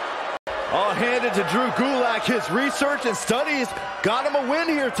there. All handed to Drew Gulak. His research and studies got him a win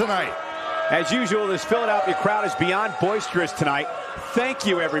here tonight. As usual, this Philadelphia crowd is beyond boisterous tonight. Thank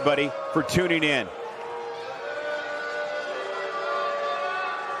you, everybody, for tuning in.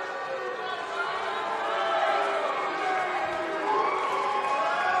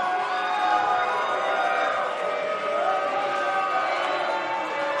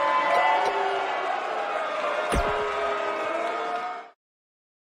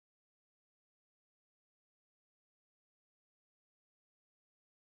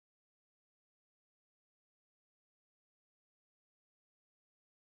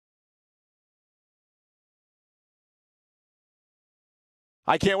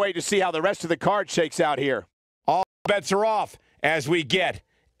 I can't wait to see how the rest of the card shakes out here. All bets are off as we get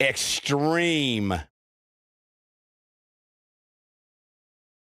extreme.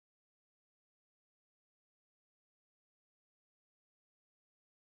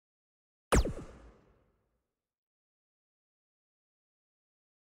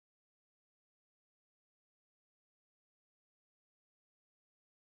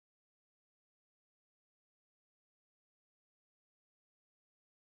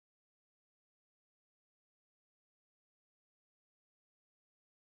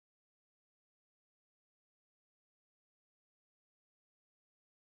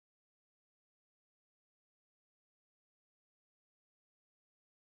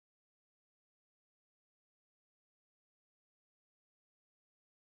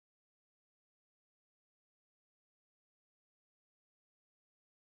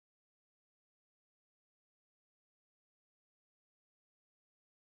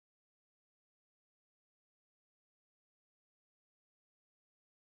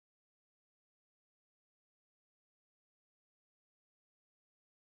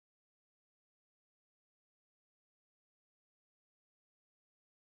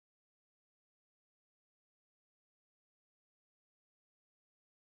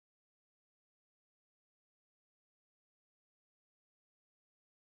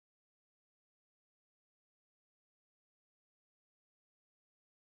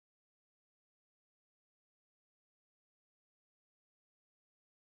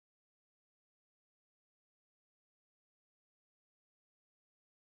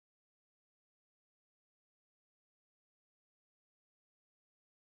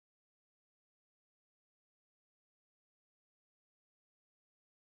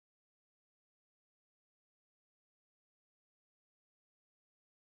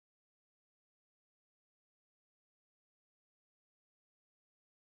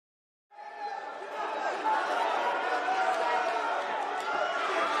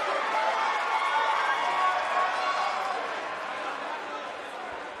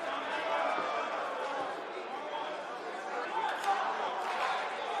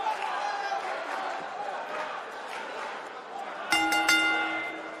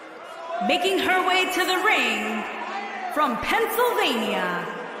 Making her way to the ring from Pennsylvania,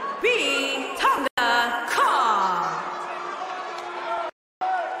 B. Tonga Kong.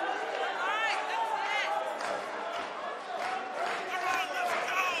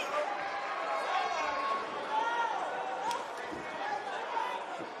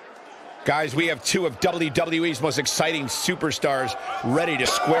 Guys, we have two of WWE's most exciting superstars ready to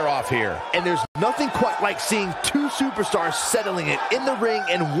square off here. And there's nothing quite like seeing two superstars settling it in the ring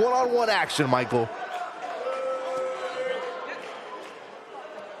in one-on-one action, Michael.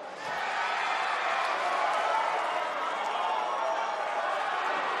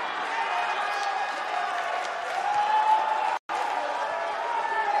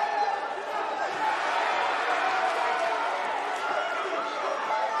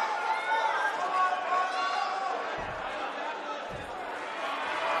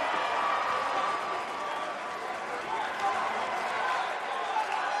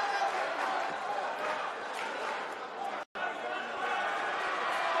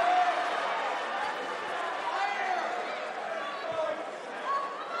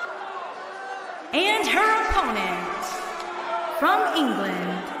 And her opponent, from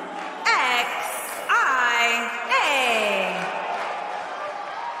England, XIA.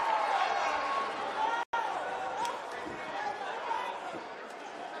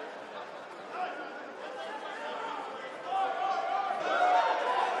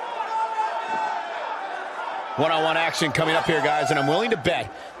 One-on-one action coming up here, guys, and I'm willing to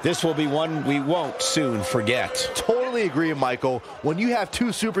bet this will be one we won't soon forget. Totally agree, Michael. When you have two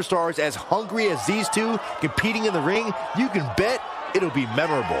superstars as hungry as these two competing in the ring, you can bet it'll be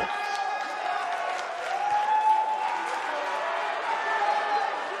memorable.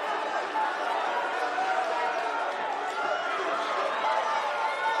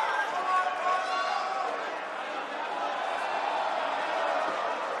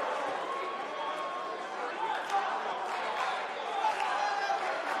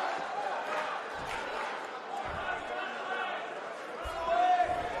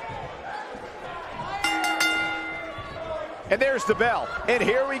 And there's the bell. And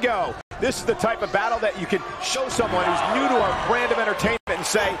here we go. This is the type of battle that you can show someone who's new to our brand of entertainment and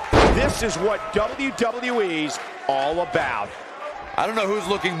say, this is what WWE's all about. I don't know who's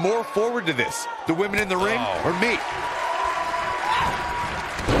looking more forward to this, the women in the ring or me.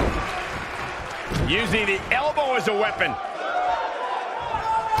 Using the elbow as a weapon.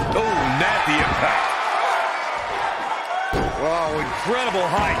 Oh, nasty impact. Wow, incredible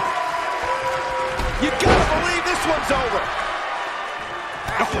height. You gotta believe this one's over.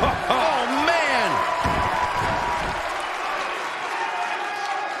 Oh, man.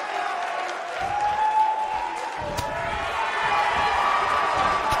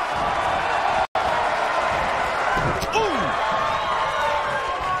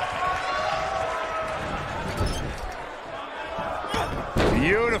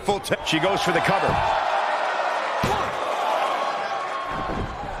 Beautiful. She goes for the cover.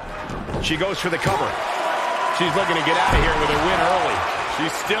 She goes for the cover. She's looking to get out of here with a win early.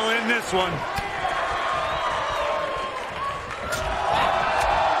 She's still in this one.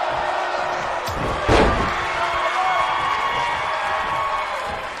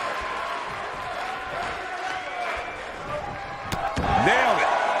 Nailed it.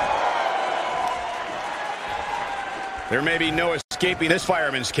 There may be no escaping this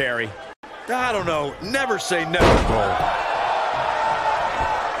fireman's carry. I don't know. Never say never, Cole.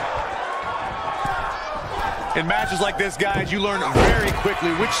 In matches like this, guys, you learn very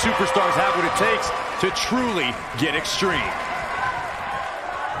quickly which superstars have what it takes to truly get extreme.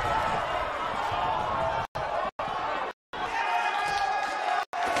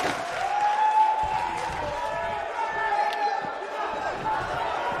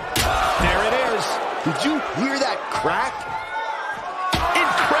 There it is. Did you hear that crack?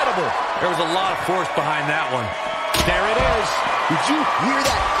 Incredible. There was a lot of force behind that one. There it is. Did you hear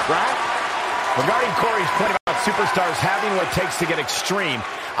that crack? Regarding Corey's point about superstars having what it takes to get extreme,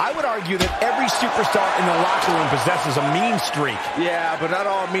 I would argue that every superstar in the locker room possesses a mean streak. Yeah, but not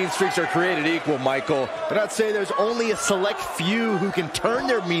all mean streaks are created equal, Michael. But I'd say there's only a select few who can turn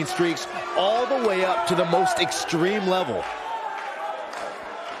their mean streaks all the way up to the most extreme level.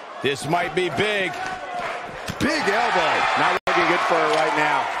 This might be big. Big elbow. Not looking good for her right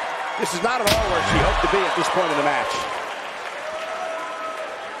now. This is not at all where she hoped to be at this point in the match.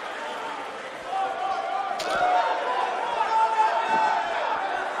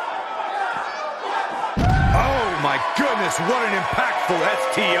 My goodness, what an impactful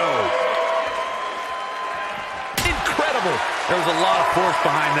STO. Incredible. There was a lot of force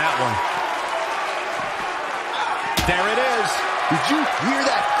behind that one. There it is. Did you hear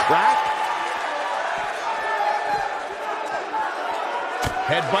that crack?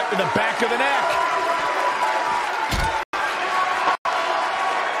 Headbutt to the back of the neck.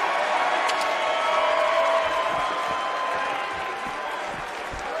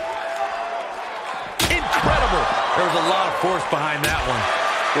 There was a lot of force behind that one.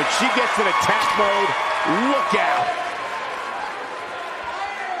 When she gets in attack mode, look out.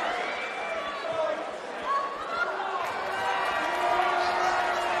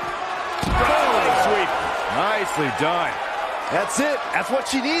 Holy sweep. Nicely done. That's it. That's what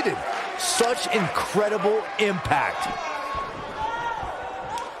she needed. Such incredible impact.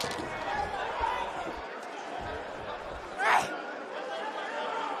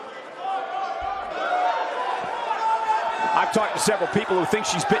 I've talked to several people who think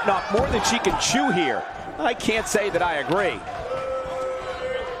she's bitten off more than she can chew here. I can't say that I agree.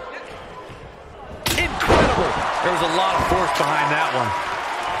 Incredible. There was a lot of force behind that one.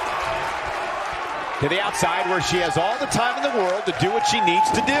 To the outside where she has all the time in the world to do what she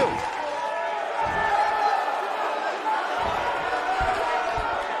needs to do.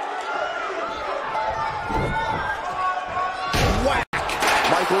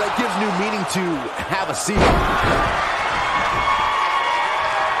 Well, that gives new meaning to have a seat.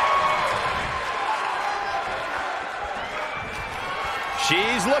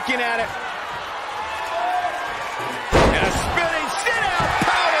 She's looking at it. And a spinning sit-out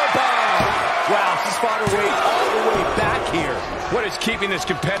powerbomb. Wow, she's fought her way all the way back here. What is keeping this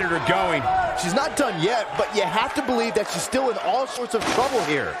competitor going? She's not done yet, but you have to believe that she's still in all sorts of trouble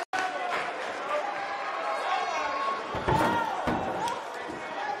here.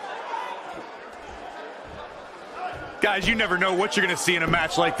 Guys, you never know what you're going to see in a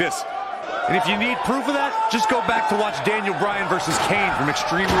match like this. And if you need proof of that, just go back to watch Daniel Bryan versus Kane from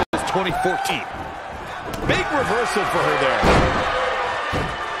Extreme Rules 2014. Big reversal for her there.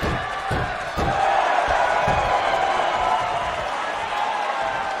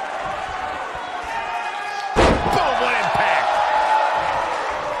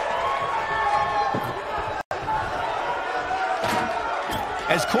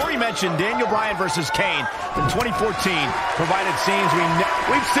 As Corey mentioned, Daniel Bryan versus Kane from 2014 provided scenes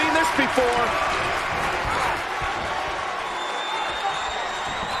we've seen this before.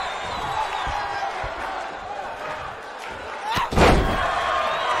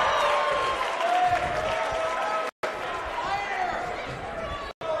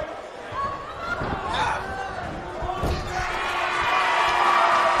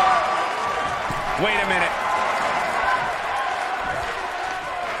 Wait a minute.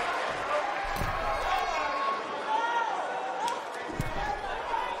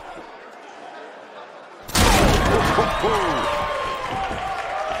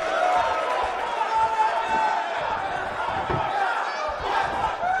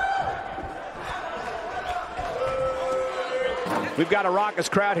 We've got a raucous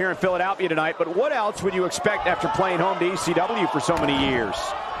crowd here in Philadelphia tonight, but what else would you expect after playing home to ECW for so many years?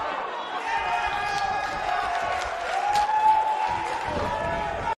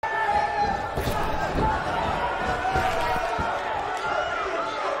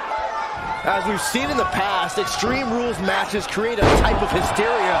 As we've seen in the past, Extreme Rules matches create a type of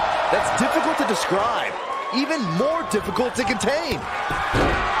hysteria that's difficult to describe, even more difficult to contain.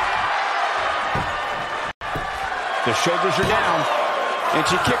 The shoulders are down, and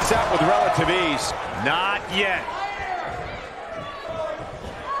she kicks out with relative ease. Not yet.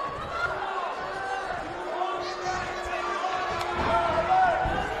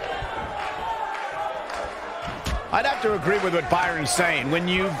 I'd have to agree with what Byron's saying. When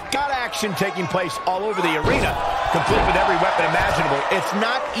you've got action taking place all over the arena, complete with every weapon imaginable, it's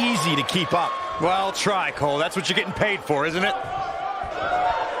not easy to keep up. Well, try, Cole. That's what you're getting paid for, isn't it?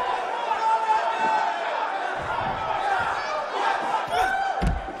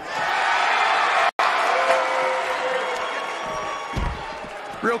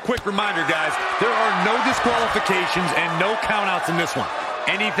 Real quick reminder, guys, there are no disqualifications and no countouts in this one.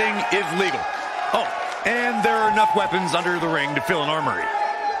 Anything is legal. Oh, and there are enough weapons under the ring to fill an armory.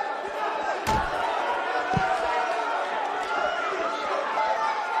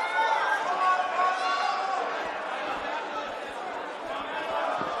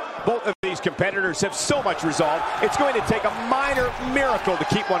 Both of these competitors have so much resolve, it's going to take a minor miracle to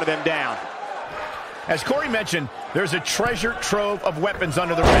keep one of them down. As Corey mentioned, there's a treasure trove of weapons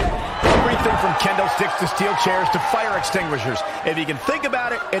under the ring. Everything from kendo sticks to steel chairs to fire extinguishers. If you can think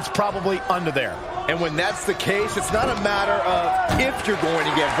about it, it's probably under there. And when that's the case, it's not a matter of if you're going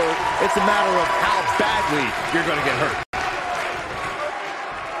to get hurt, it's a matter of how badly you're going to get hurt.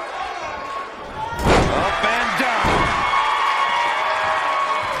 Up and down.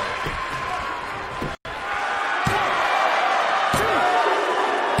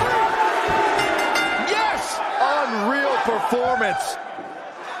 Yes! Unreal performance.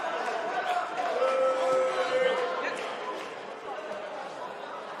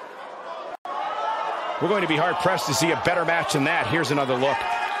 We're going to be hard-pressed to see a better match than that. Here's another look.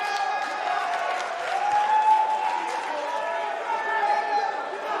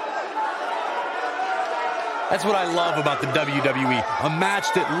 That's what I love about the WWE. A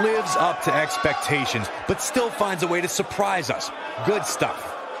match that lives up to expectations, but still finds a way to surprise us. Good stuff.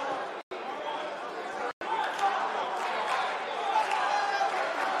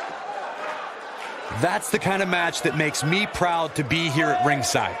 That's the kind of match that makes me proud to be here at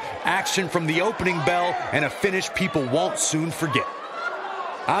ringside. Action from the opening bell and a finish people won't soon forget.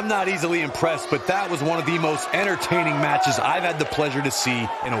 I'm not easily impressed, but that was one of the most entertaining matches I've had the pleasure to see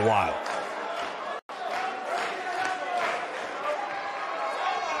in a while.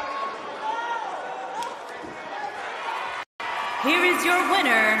 Here is your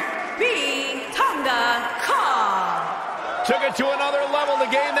winner, B. Tonga Kong. Took it to another level to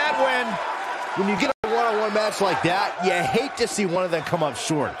gain that win. When you get a one-on-one one-on-one match like that, you hate to see one of them come up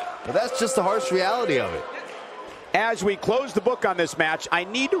short. But that's just the harsh reality of it. As we close the book on this match, I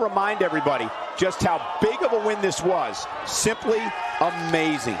need to remind everybody just how big of a win this was. Simply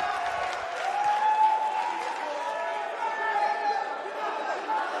amazing.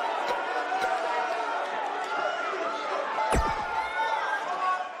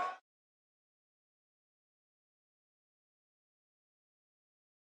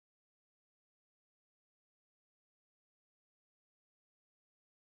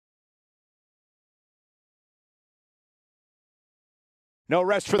 No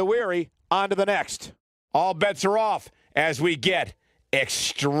rest for the weary. On to the next. All bets are off as we get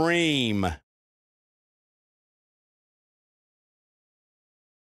extreme.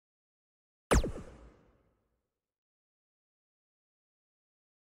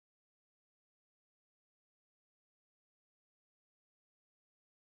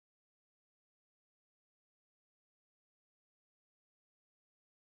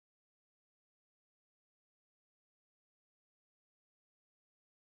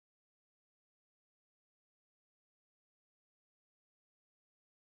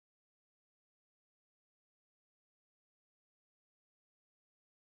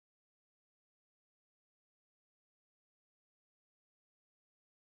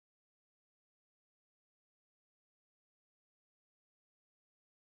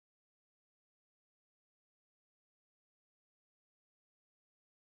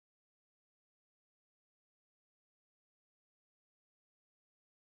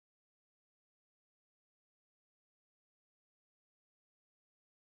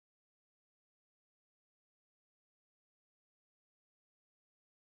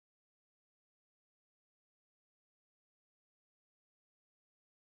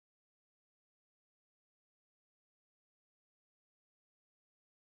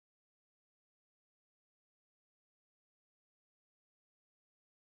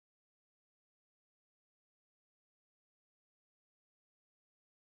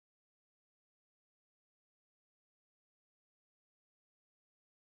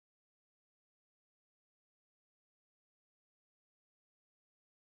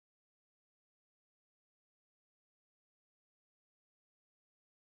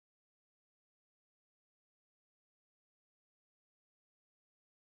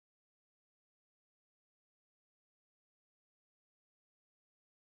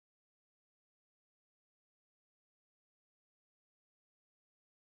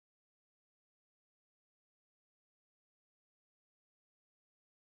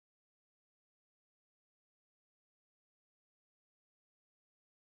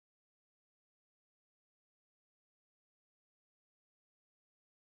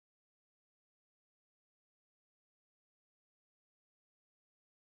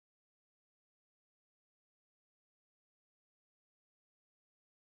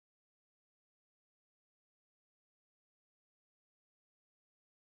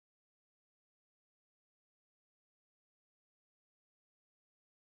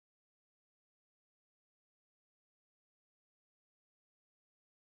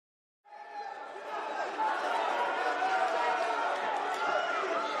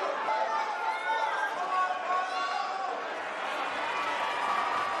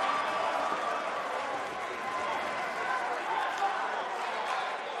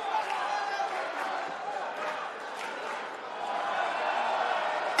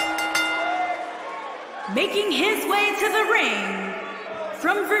 Making his way to the ring,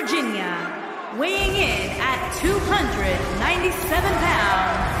 from Virginia, weighing in at 297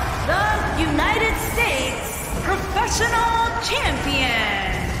 pounds, the United States Professional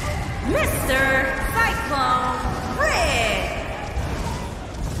Champion, Mr. Cyclone Rick.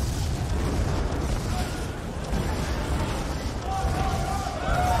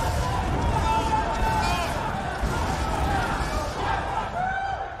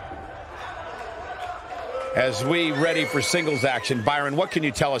 As we ready for singles action, Byron, what can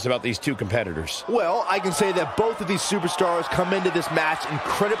you tell us about these two competitors? Well, I can say that both of these superstars come into this match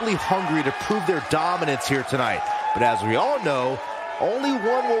incredibly hungry to prove their dominance here tonight. But as we all know, only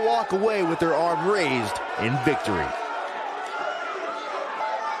one will walk away with their arm raised in victory.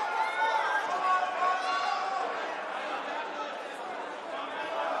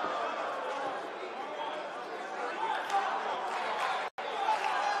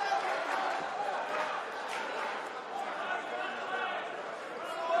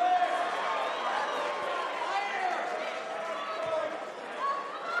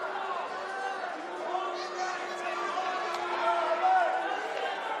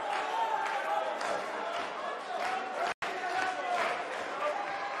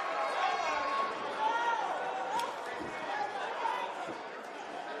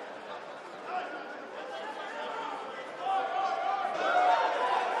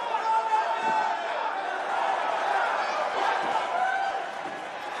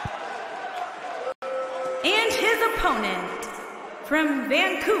 And his opponent, from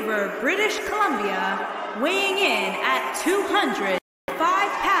Vancouver, British Columbia, weighing in at 205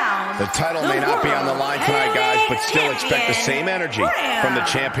 pounds. The title may not be on the line tonight, guys, but still expect the same energy from the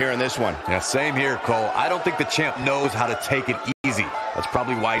champ here in this one. Yeah, same here, Cole. I don't think the champ knows how to take it easy. That's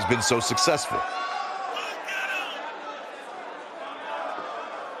probably why he's been so successful.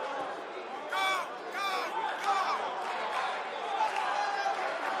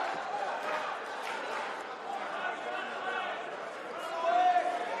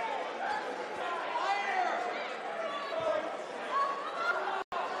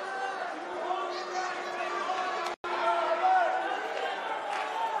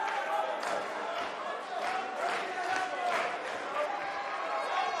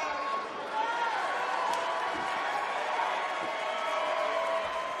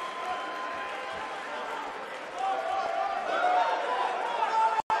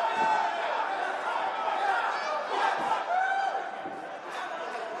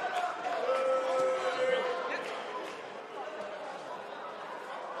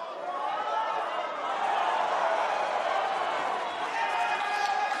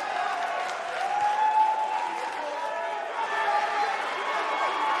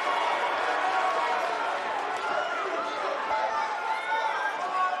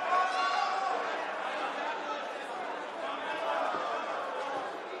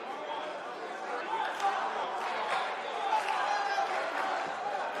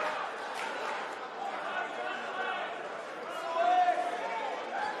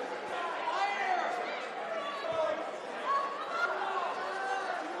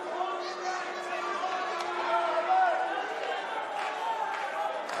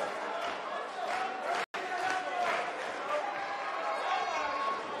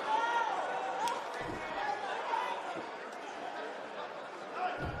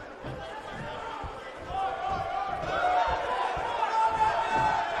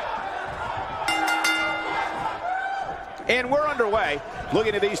 And we're underway.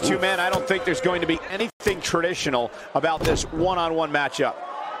 Looking at these two men, I don't think there's going to be anything traditional about this one-on-one matchup.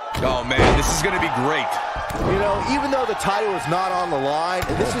 Oh, man, this is going to be great. You know, even though the title is not on the line,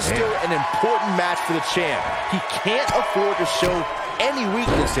 this is still an important match for the champ. He can't afford to show any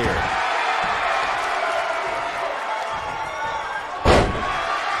weakness here.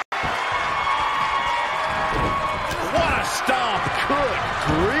 What a stomp. Good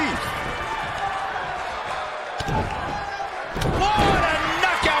grief. What a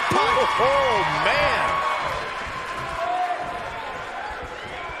knockout punch. Oh, man.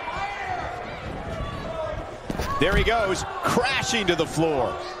 There he goes, crashing to the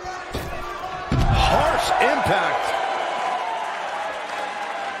floor. Harsh impact.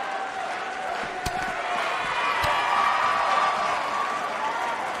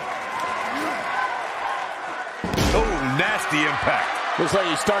 Oh, nasty impact. Looks like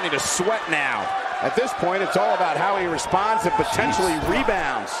he's starting to sweat now. At this point, it's all about how he responds and potentially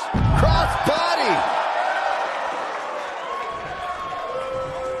rebounds. Cross body.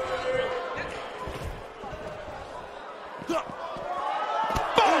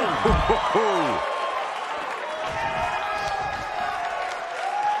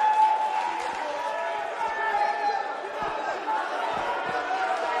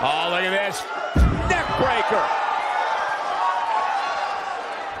 Oh, look at this. Neck breaker.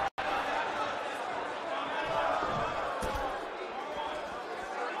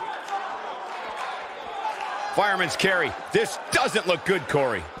 Fireman's carry. This doesn't look good,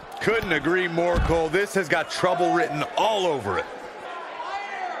 Corey. Couldn't agree more, Cole. This has got trouble written all over it.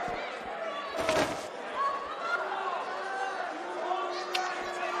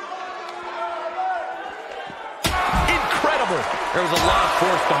 Incredible. There was a lot of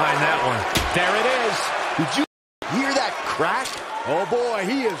force behind that one. There it is. Did you hear that crack? Oh boy,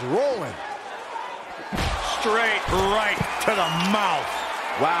 he is rolling. Straight right to the mouth.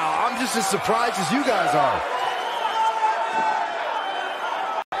 Wow, I'm just as surprised as you guys are.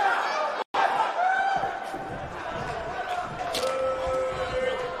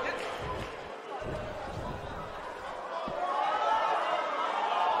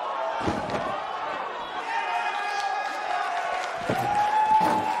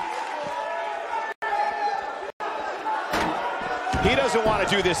 He doesn't want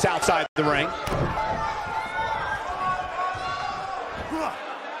to do this outside the ring.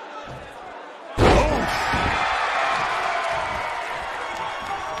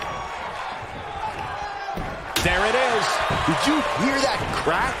 There it is. Did you hear that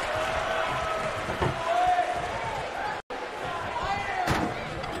crack?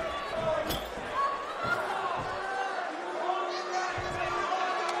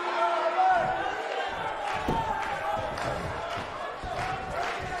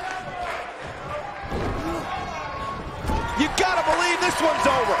 This one's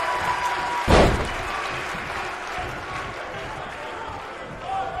over.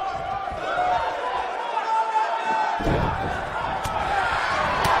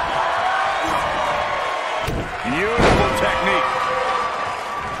 Beautiful technique.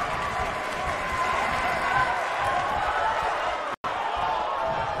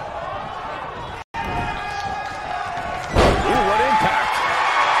 Ooh, what impact.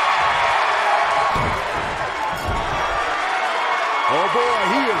 Oh boy,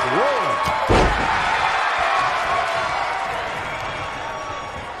 he is rolling.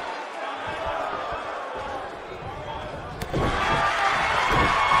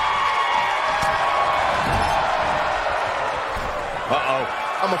 Uh-oh.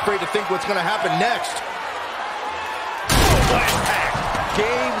 I'm afraid to think what's going to happen next. What impact.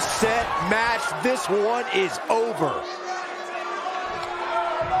 Game, set, match. This one is over.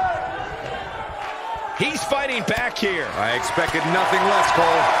 He's fighting back here. I expected nothing less,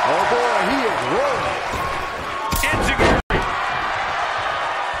 Cole. Oh boy, he is rolling. Enziguri.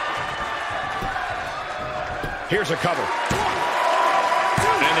 Here's a cover.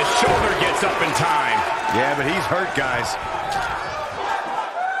 And his shoulder gets up in time. Yeah, but he's hurt, guys.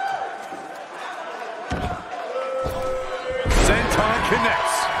 Senton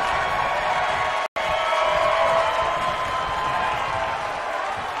connects.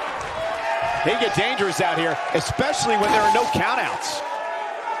 They get dangerous out here, especially when there are no countouts.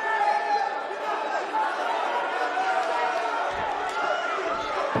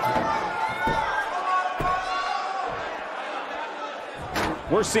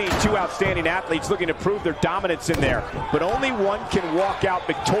 We're seeing two outstanding athletes looking to prove their dominance in there, but only one can walk out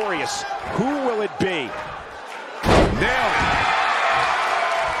victorious. Who will it be? Nailed it.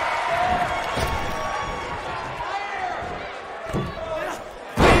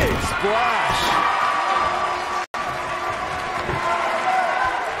 Big splash.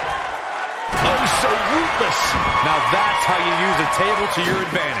 Oh, so ruthless. Now that's how you use a table to your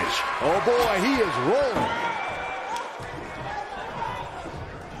advantage. Oh boy, he is rolling.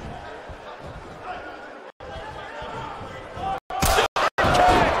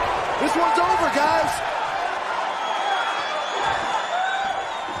 This one's over, guys.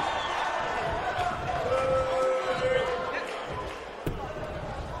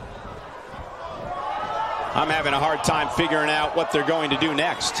 I'm having a hard time figuring out what they're going to do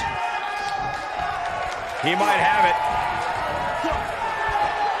next. He might have it.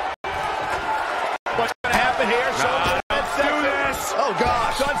 What's going to happen here? Do this. Oh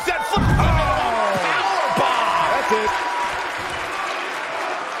gosh. Sunset flip. Oh, powerbomb. That's it.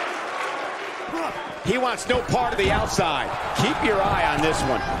 He wants no part of the outside. Keep your eye on this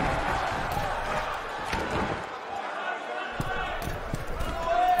one.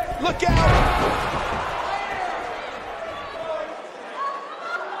 Look out!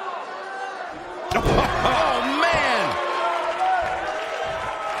 Oh, man.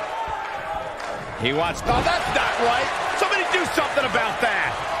 He wants... Oh, that's not right. Somebody do something about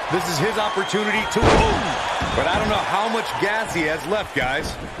that. This is his opportunity to win. But I don't know how much gas he has left,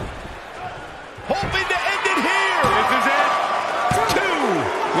 guys. Hoping to end it here. This is it. 2.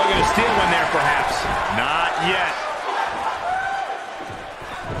 Looking to steal one there, perhaps. Not yet.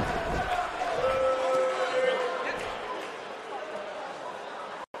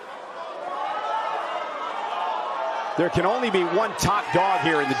 There can only be one top dog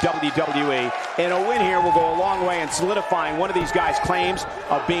here in the WWE, and a win here will go a long way in solidifying one of these guys' claims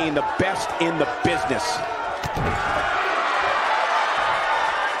of being the best in the business.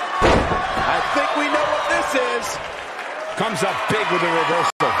 I think we know what this is. Comes up big with a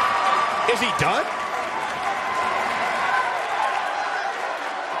reversal. Is he done?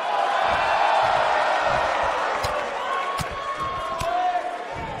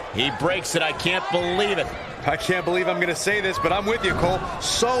 He breaks it. I can't believe it. I can't believe I'm going to say this, but I'm with you, Cole.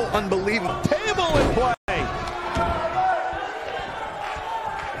 So unbelievable. Table in play.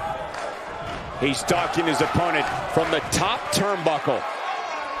 He's stalking his opponent from the top turnbuckle.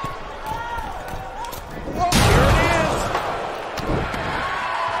 Whoa, here it is.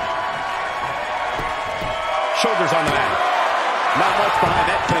 Shoulders on the mat. Not much behind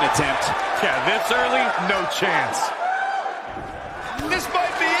that pin attempt. Yeah, this early, no chance. This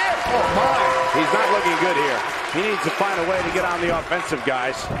might be it. Oh, my. He's not looking good here. He needs to find a way to get on the offensive,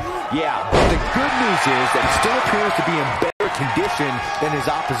 guys. Yeah, but the good news is that he still appears to be in better condition than his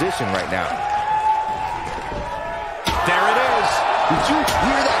opposition right now. There it is. Did you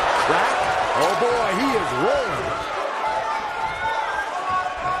hear that crack? Oh boy, he is rolling.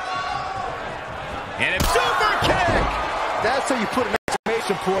 And it's super kick. That's how you put an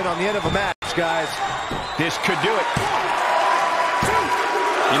exclamation point on the end of a match, guys. This could do it.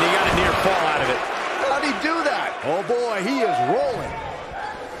 And he got a near fall out of it. How'd he do that? Oh boy, he is rolling.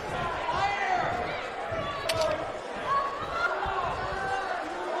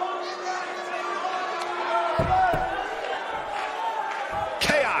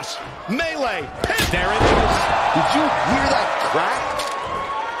 Chaos, melee, pin. There it is. Did you hear that crack?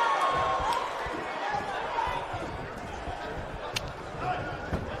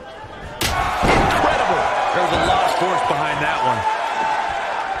 Incredible. There's a lot of force behind that one.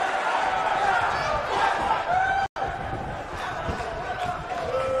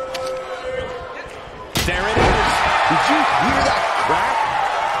 There it is. Did you hear that crack?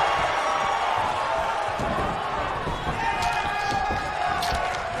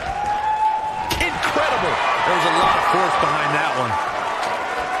 Incredible. There's a lot of force behind that one.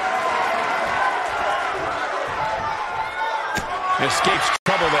 Escapes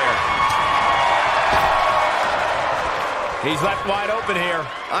trouble there. He's left wide open here.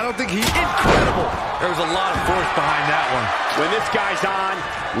 I don't think he... Incredible. There's a lot of force behind that one. When this guy's on,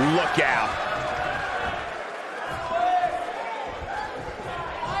 look out.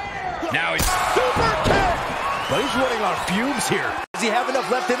 Now he's super kick. But he's running on fumes here. Does he have enough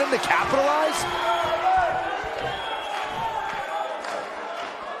left in him to capitalize?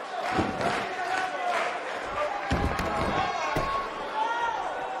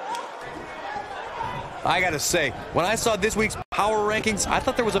 I gotta say, when I saw this week's power rankings, I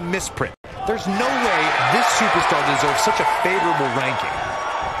thought there was a misprint. There's no way this superstar deserves such a favorable ranking.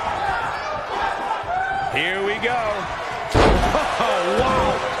 Here we go. Oh,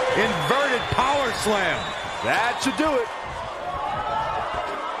 wow. Inverted power slam. That should do it.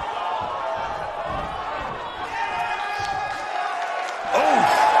 Oh!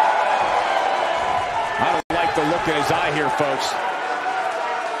 I don't like the look in his eye here, folks.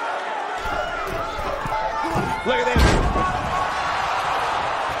 Look at this.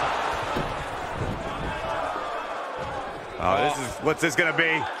 What's this gonna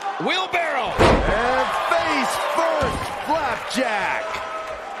be? Wheelbarrow. And face first, flapjack.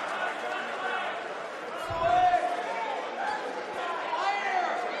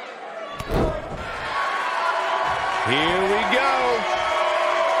 Here we go.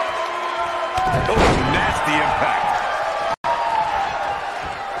 Oh, nasty impact.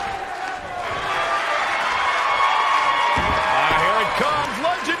 Here it comes,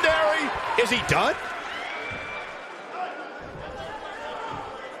 legendary. Is he done?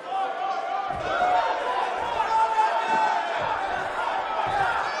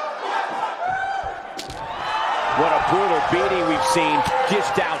 What a brutal beating we've seen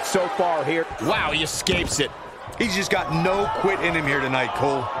dished out so far here. Wow, he escapes it. He's just got no quit in him here tonight,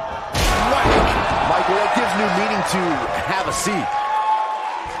 Cole. Michael, that gives new meaning to have a seat.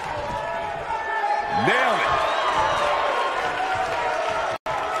 Nailed it.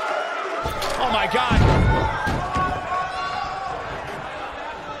 Oh, my God.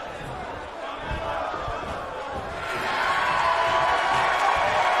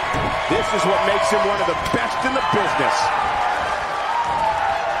 This is what makes him one of the best in the business.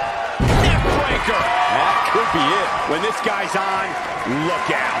 Neckbreaker. That could be it. When this guy's on, look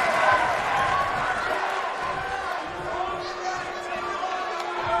out.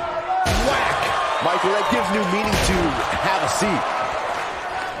 Whack. Michael, that gives new meaning to have a seat.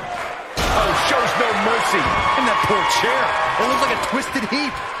 Oh, shows no mercy. And that poor chair. It looks like a twisted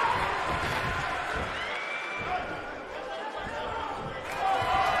heap.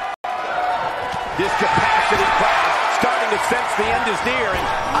 This capacity crowd starting to sense the end is near, and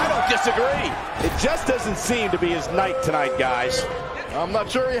I don't disagree. It just doesn't seem to be his night tonight, guys. I'm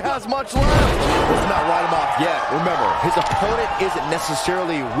not sure he has much left. Let's not write him off yet. Remember, his opponent isn't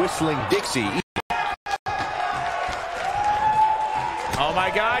necessarily whistling Dixie. Oh,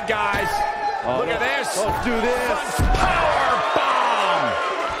 my God, guys. Look at this. Let's do this. Power bomb.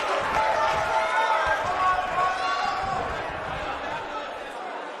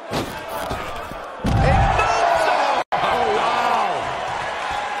 Oh, wow.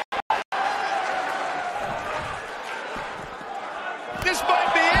 This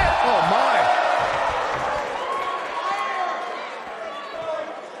might be it. Oh, my.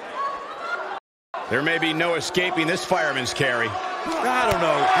 There may be no escaping this fireman's carry. I don't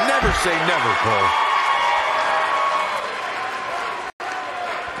know. Never say never, Cole.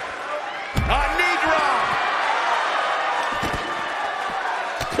 A knee drop.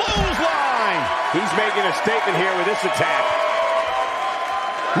 Clothesline. He's making a statement here with this attack.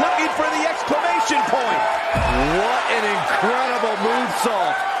 Looking for the exclamation point. What an incredible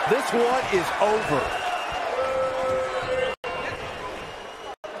moonsault. This one is over.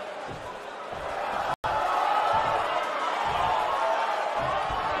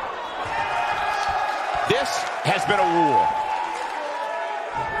 been a war.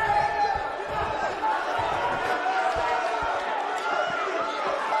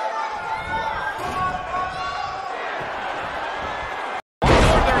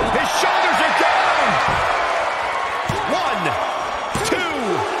 His shoulders are down. 1, 2.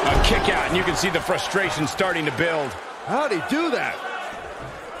 A kick out, and you can see the frustration starting to build. How'd he do that?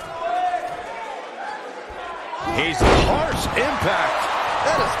 He's harsh impact.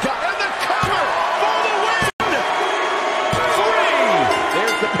 That has got... And the cover for the win! 3!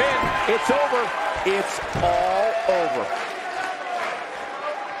 There's the pin. It's over. It's all over.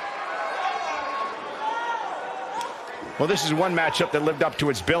 Well, this is one matchup that lived up to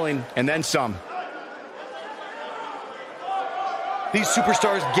its billing, and then some. These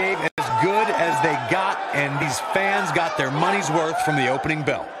superstars gave as good as they got, and these fans got their money's worth from the opening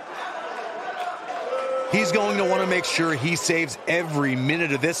bell. He's going to want to make sure he saves every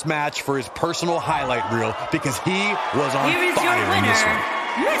minute of this match for his personal highlight reel, because he was on fire in this one.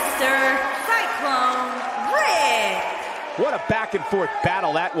 Mr. Cyclone Rick. What a back and forth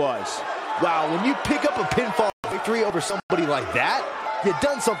battle that was. Wow, when you pick up a pinfall victory over somebody like that, you've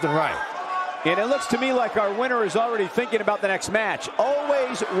done something right. And it looks to me like our winner is already thinking about the next match.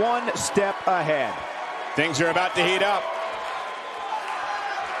 Always one step ahead. Things are about to heat up.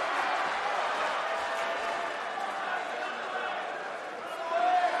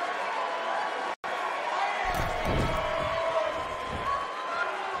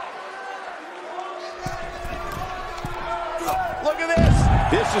 Look at this.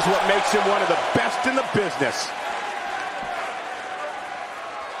 This is what makes him one of the best in the business.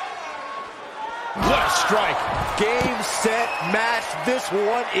 What a strike. Game, set, match. This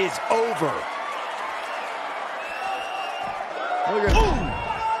one is over. Look at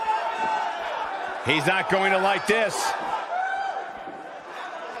He's not going to like this.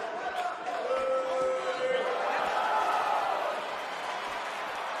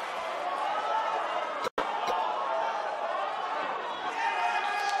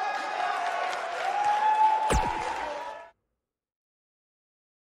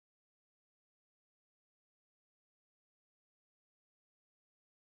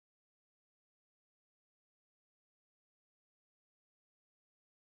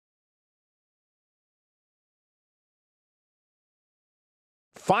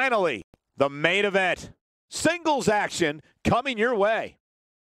 Finally, the main event. Singles action coming your way.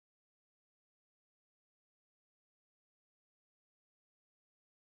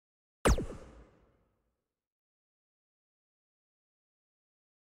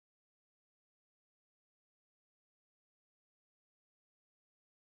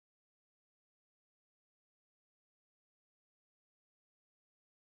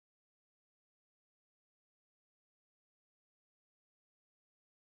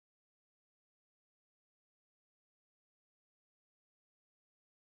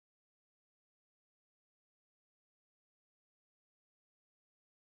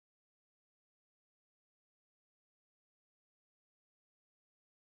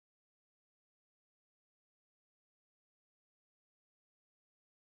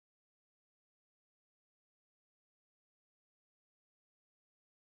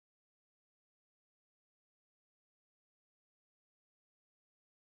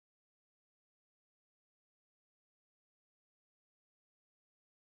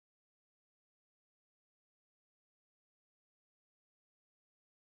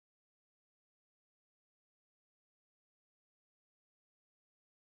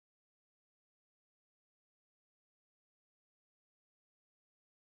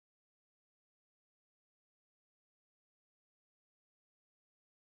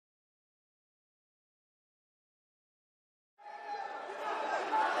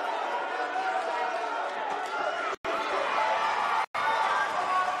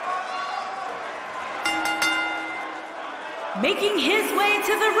 Making his way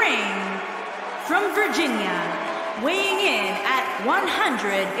to the ring from Virginia, weighing in at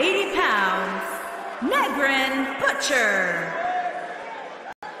 180 pounds, Negrin Butcher.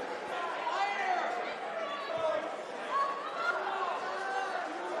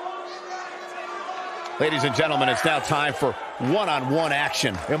 Ladies and gentlemen, it's now time for one-on-one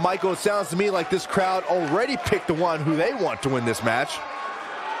action. And Michael, it sounds to me like this crowd already picked the one who they want to win this match.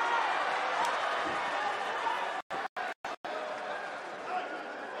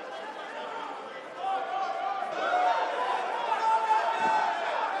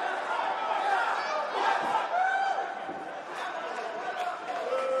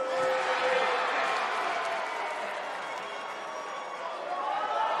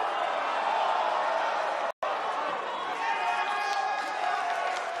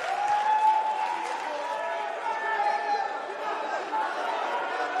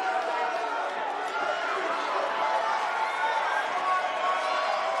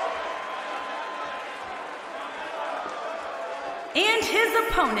 And his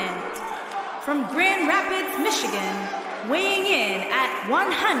opponent, from Grand Rapids, Michigan, weighing in at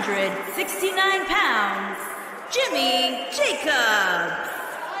 169 pounds, Jimmy Jacobs.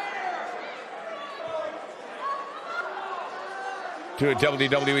 Two of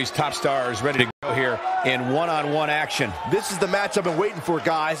WWE's top stars ready to go here in one-on-one action. This is the match I've been waiting for,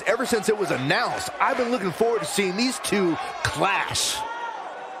 guys. Ever since it was announced, I've been looking forward to seeing these two clash.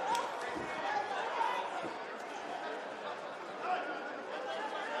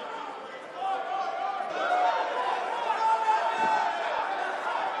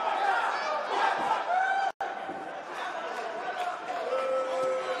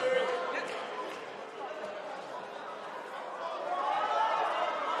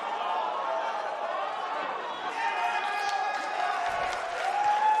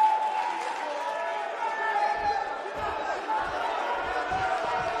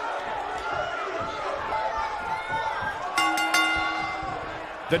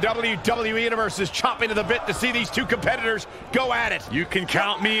 The WWE Universe is chomping to the bit to see these two competitors go at it. You can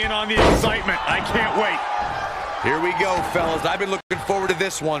count me in on the excitement. I can't wait. Here we go, fellas. I've been looking forward to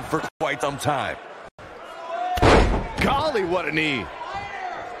this one for quite some time. Golly, what a knee.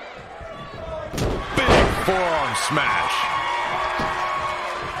 Big forearm smash.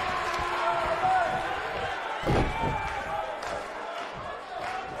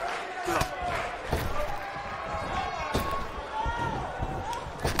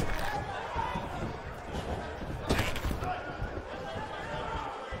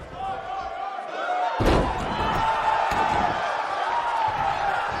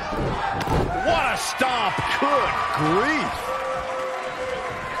 What a stomp. Good grief.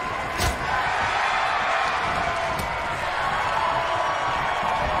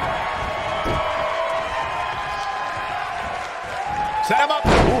 Set him up.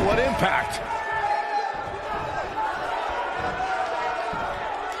 Ooh, what impact.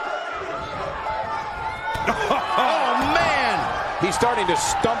 Oh, man! He's starting to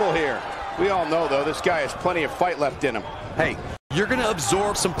stumble here. We all know, though, this guy has plenty of fight left in him. Hey, you're going to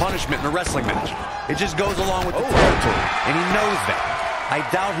absorb some punishment in a wrestling match. It just goes along with the territory, and he knows that. I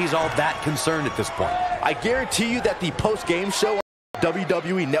doubt he's all that concerned at this point. I guarantee you that the post-game show on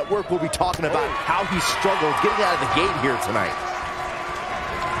WWE Network will be talking about how he struggled getting out of the gate here tonight.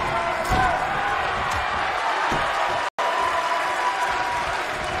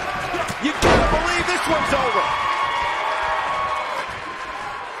 You can't believe this one's over.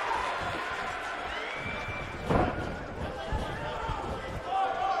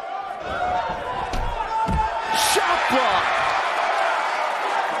 Shot block.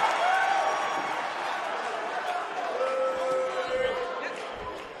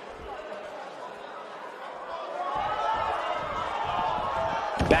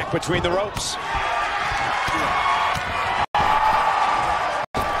 Back between the ropes.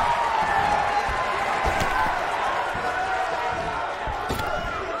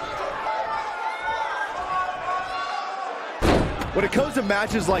 When it comes to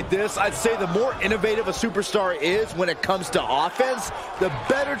matches like this, I'd say the more innovative a superstar is when it comes to offense, the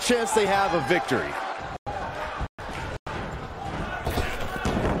better chance they have of victory.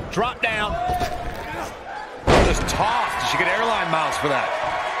 Drop down. Just tossed. She get airline miles for that.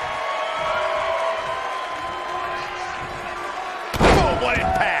 Oh, what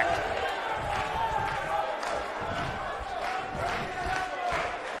impact.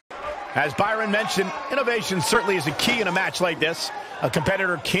 As Byron mentioned, innovation certainly is a key in a match like this. A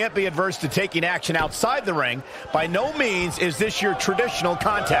competitor can't be adverse to taking action outside the ring. By no means is this your traditional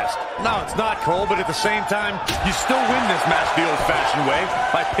contest. No, it's not, Cole, but at the same time, you still win this match the old-fashioned way,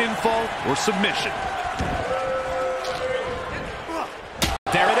 by pinfall or submission.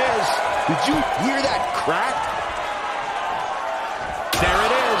 There it is. Did you hear that crack? There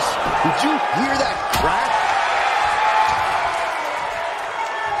it is. Did you hear that crack?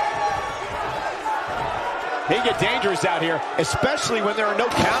 They get dangerous out here, especially when there are no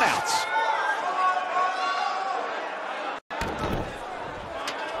countouts.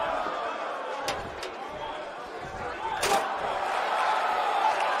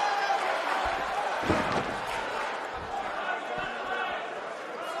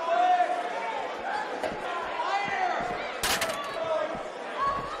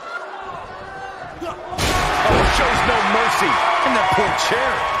 Oh, shows no mercy. And that poor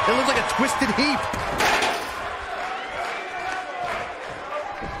chair. It looks like a twisted heap.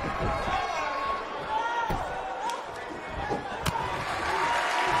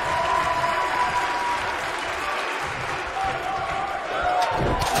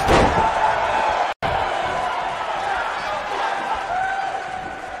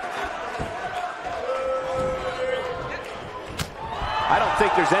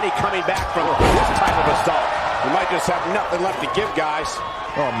 think there's any coming back from this type of assault. You might just have nothing left to give, guys.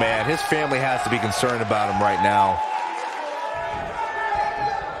 Oh, man, his family has to be concerned about him right now.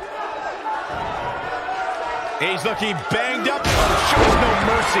 He's looking banged up. Shows no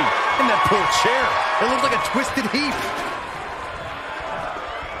mercy. And that poor chair. It looks like a twisted heap.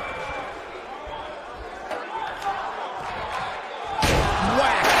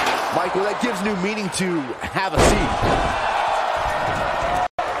 Whack! Michael, that gives new meaning to have a seat.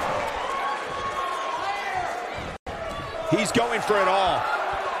 He's going for it all.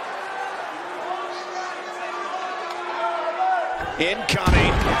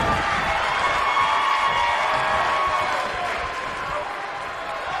 Incoming.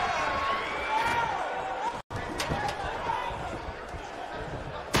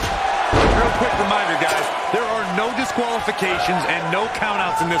 Quick reminder, guys, there are no disqualifications and no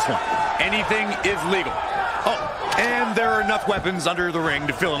countouts in this one. Anything is legal. Oh, and there are enough weapons under the ring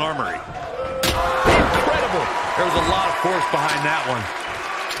to fill an armory. Incredible. There was a lot of force behind that one.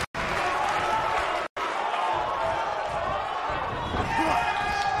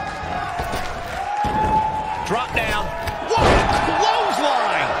 Drop down. What a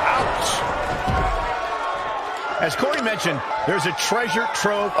clothesline. Ouch. As Corey mentioned, there's a treasure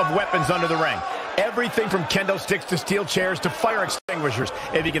trove of weapons under the ring. Everything from kendo sticks to steel chairs to fire extinguishers.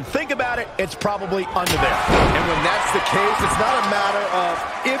 If you can think about it, it's probably under there. And when that's the case, it's not a matter of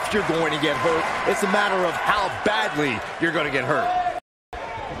if you're going to get hurt. It's a matter of how badly you're going to get hurt.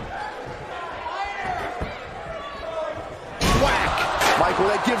 Whack! Michael,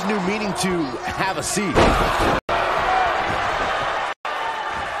 that gives new meaning to have a seat.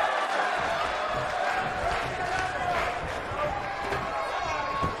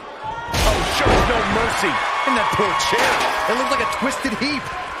 Mercy. And that poor chair. It looks like a twisted heap.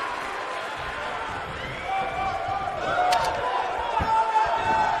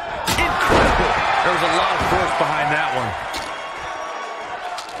 Incredible. There was a lot of force behind that one.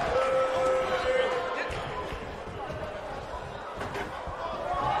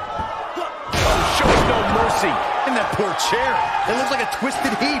 Oh, shows no mercy. And that poor chair. It looks like a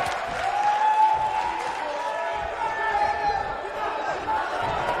twisted heap.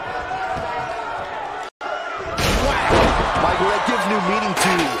 That gives new meaning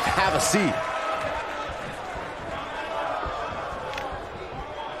to have a seat.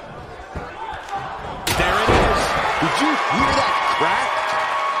 There it is. Did you hear that crack?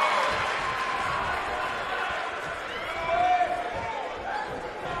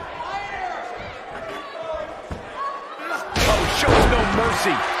 Oh, shows no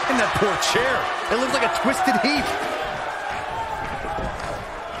mercy. And that poor chair. It looks like a twisted heap.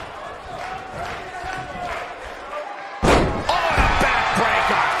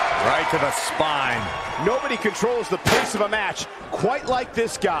 Right to the spine. Nobody controls the pace of a match quite like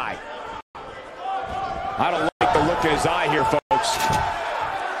this guy. I don't like the look in his eye here, folks.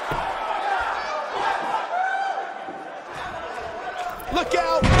 Look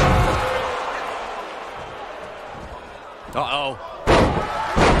out! Uh-oh.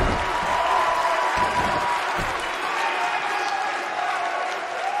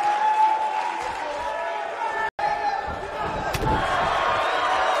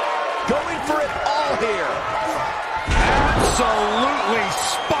 Going for it all here. Absolutely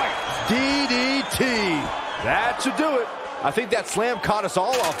spiked. DDT. That should do it. I think that slam caught us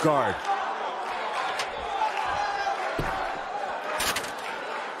all off guard.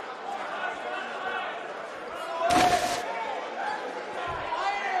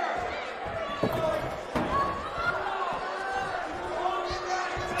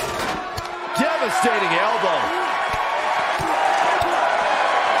 Devastating elbow.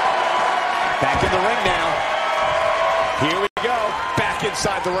 Back in the ring now. Here we go. Back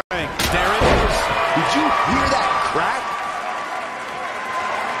inside the ring. There it is. Did you hear that crack?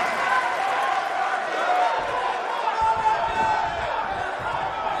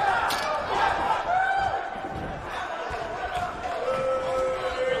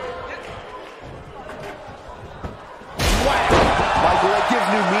 Whack! Michael, that gives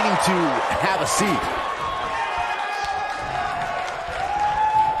new meaning to have a seat.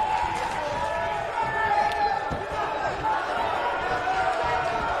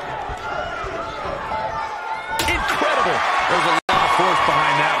 There's a lot of force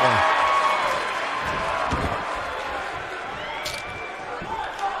behind that one.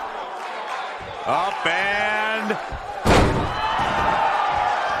 Up and...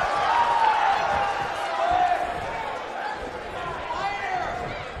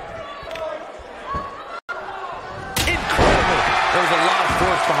 Incredible. There's a lot of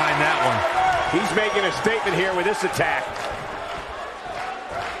force behind that one. He's making a statement here with this attack.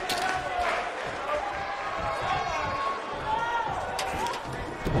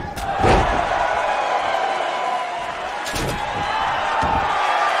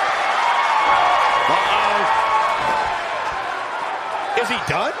 Is he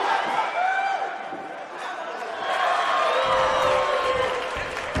done?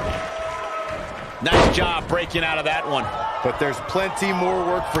 Nice job breaking out of that one. But there's plenty more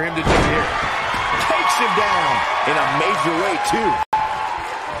work for him to do here. Takes him down in a major way, too.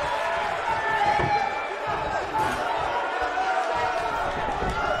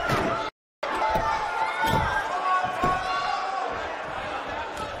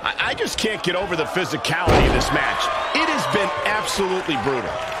 I just can't get over the physicality of this match. It has been absolutely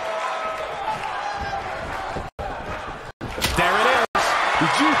brutal. There it is.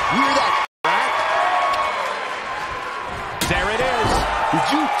 Did you hear that crack? There it is. Did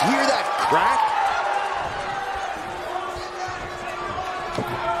you hear that crack?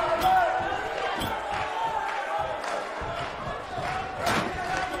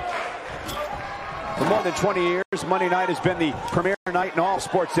 For more than 20 years, Monday night has been the premier night in all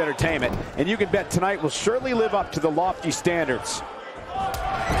sports entertainment, and you can bet tonight will surely live up to the lofty standards.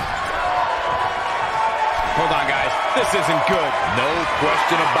 Hold on, guys. This isn't good. No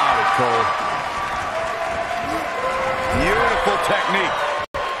question about it, Cole. Beautiful technique.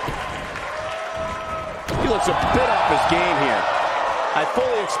 He looks a bit off his game here. I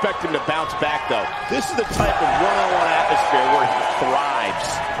fully expect him to bounce back, though. This is the type of one-on-one atmosphere where he thrives.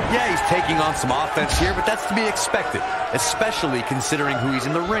 Yeah, he's taking on some offense here, but that's to be expected, especially considering who he's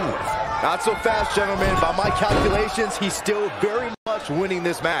in the ring with. Not so fast, gentlemen. By my calculations, he's still very much winning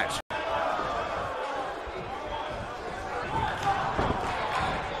this match.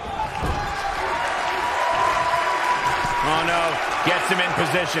 Oh, no. Gets him in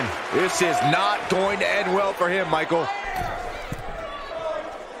position. This is not going to end well for him, Michael.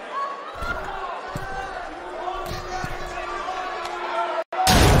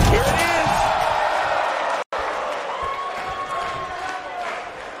 Here it is.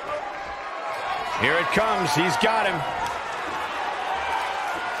 Here it comes. He's got him.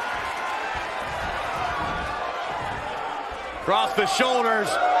 Across the shoulders.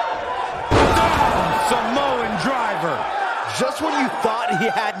 Samoan driver. Just when you thought he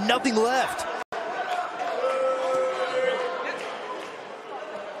had nothing left.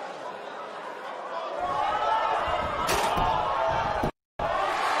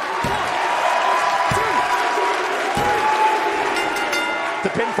 The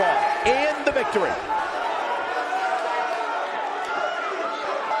pinfall and the victory.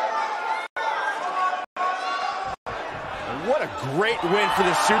 What a great win for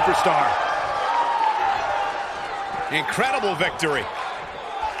the superstar. Incredible victory.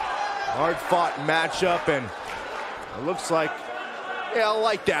 Hard-fought matchup, and it looks like, yeah, I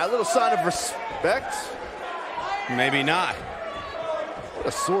like that. A little sign of respect. Maybe not. What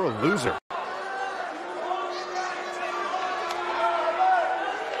a sore loser.